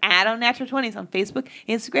find us at @OnNatural20s on Facebook,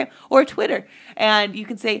 Instagram, or Twitter. And you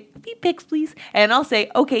can say, feet pics, please. And I'll say,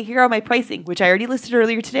 okay, here are my pricing, which I already listed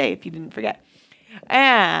earlier today, if you didn't forget.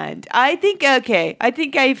 And I think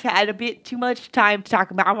I've had a bit too much time to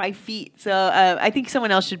talk about my feet. So I think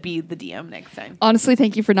someone else should be the DM next time. Honestly,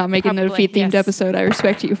 thank you for not making a feet-themed episode. I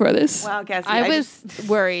respect you for this. Wow, Cassie. I was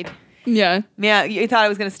worried. Yeah. Yeah, you thought I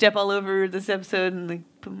was going to step all over this episode and like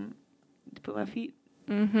put my feet?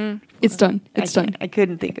 Mm-hmm. It's done. It's done. I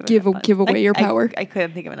couldn't think of it. Give away your power. I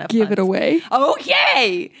couldn't think of enough. Give it away.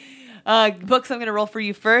 Okay. Books, I'm going to roll for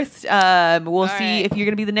you first. We'll see if you're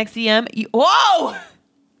going to be the next DM. Whoa!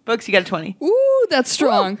 Books, you got a 20. Ooh, that's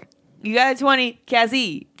strong. Woo! You got a 20.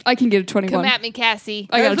 Cassie. I can get a 21. Come at me, Cassie.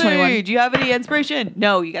 I got a 21. Do you have any inspiration?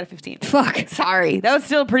 No, you got a 15. Fuck. Sorry. That was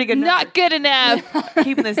still a pretty good number. Not good enough.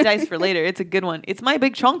 Keeping this dice for later. It's a good one. It's my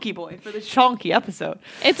big chonky boy for this chonky episode.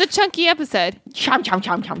 It's a chunky episode. Chom, chom,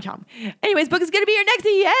 chom, chom, chom. Anyways, Book is going to be here next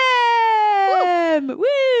DM.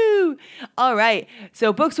 Woo! All right.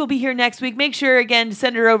 So Books will be here next week. Make sure, again, to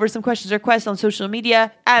send her over some questions or requests on social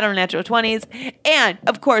media at @OnNatural20s. And,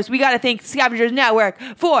 of course, we got to thank Scavengers Network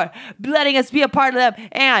for letting us be a part of them.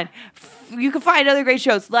 And you can find other great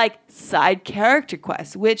shows like Side Character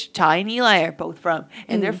Quest, which Ty and Eli are both from,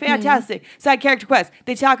 and they're fantastic. Side Character Quest,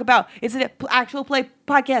 they talk about, it's an actual play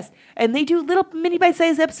podcast, and they do little mini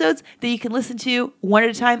bite-sized episodes that you can listen to one at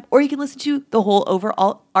a time, or you can listen to the whole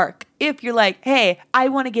overall arc. If you're like, hey, I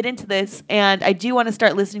want to get into this, and I do want to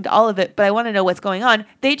start listening to all of it, but I want to know what's going on,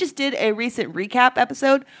 they just did a recent recap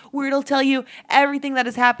episode where it'll tell you everything that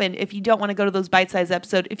has happened. If you don't want to go to those bite-sized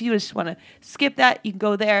episodes, if you just want to skip that, you can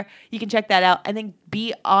go there, you can check that out, and then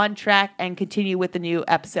be on track and continue with the new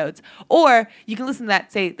episodes. Or you can listen to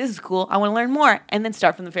that, say, this is cool, I want to learn more, and then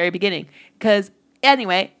start from the very beginning. Because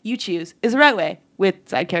anyway, you choose is the right way. with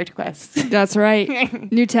side character quests. That's right.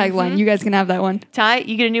 New tagline. You guys can have that one. Ty,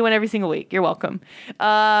 you get a new one every single week. You're welcome.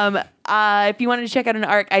 If you wanted to check out an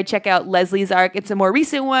arc, I check out Leslie's arc. It's a more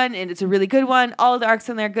recent one, and it's a really good one. All of the arcs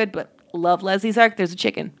in there are good, but love Leslie's arc. There's a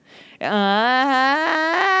chicken. You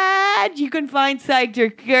can find side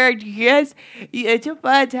characters.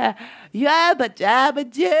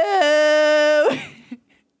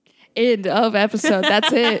 End of episode.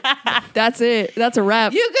 That's it. That's it. That's a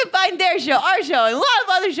wrap. You can find their show, our show, and a lot of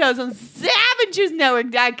other shows on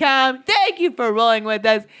SavageNewsNetwork.com. Thank you for rolling with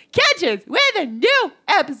us. Catch us with a new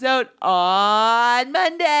episode on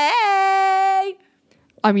Monday.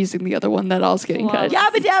 I'm using the other one that I was getting cut.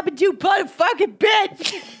 Yabba dabba do fucking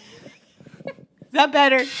bitch. Is that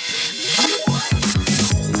better?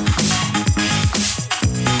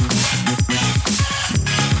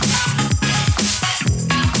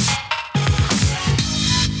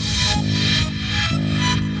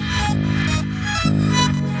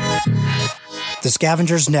 The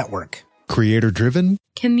Scavengers Network. Creator-driven.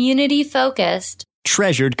 Community-focused.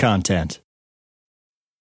 Treasured content.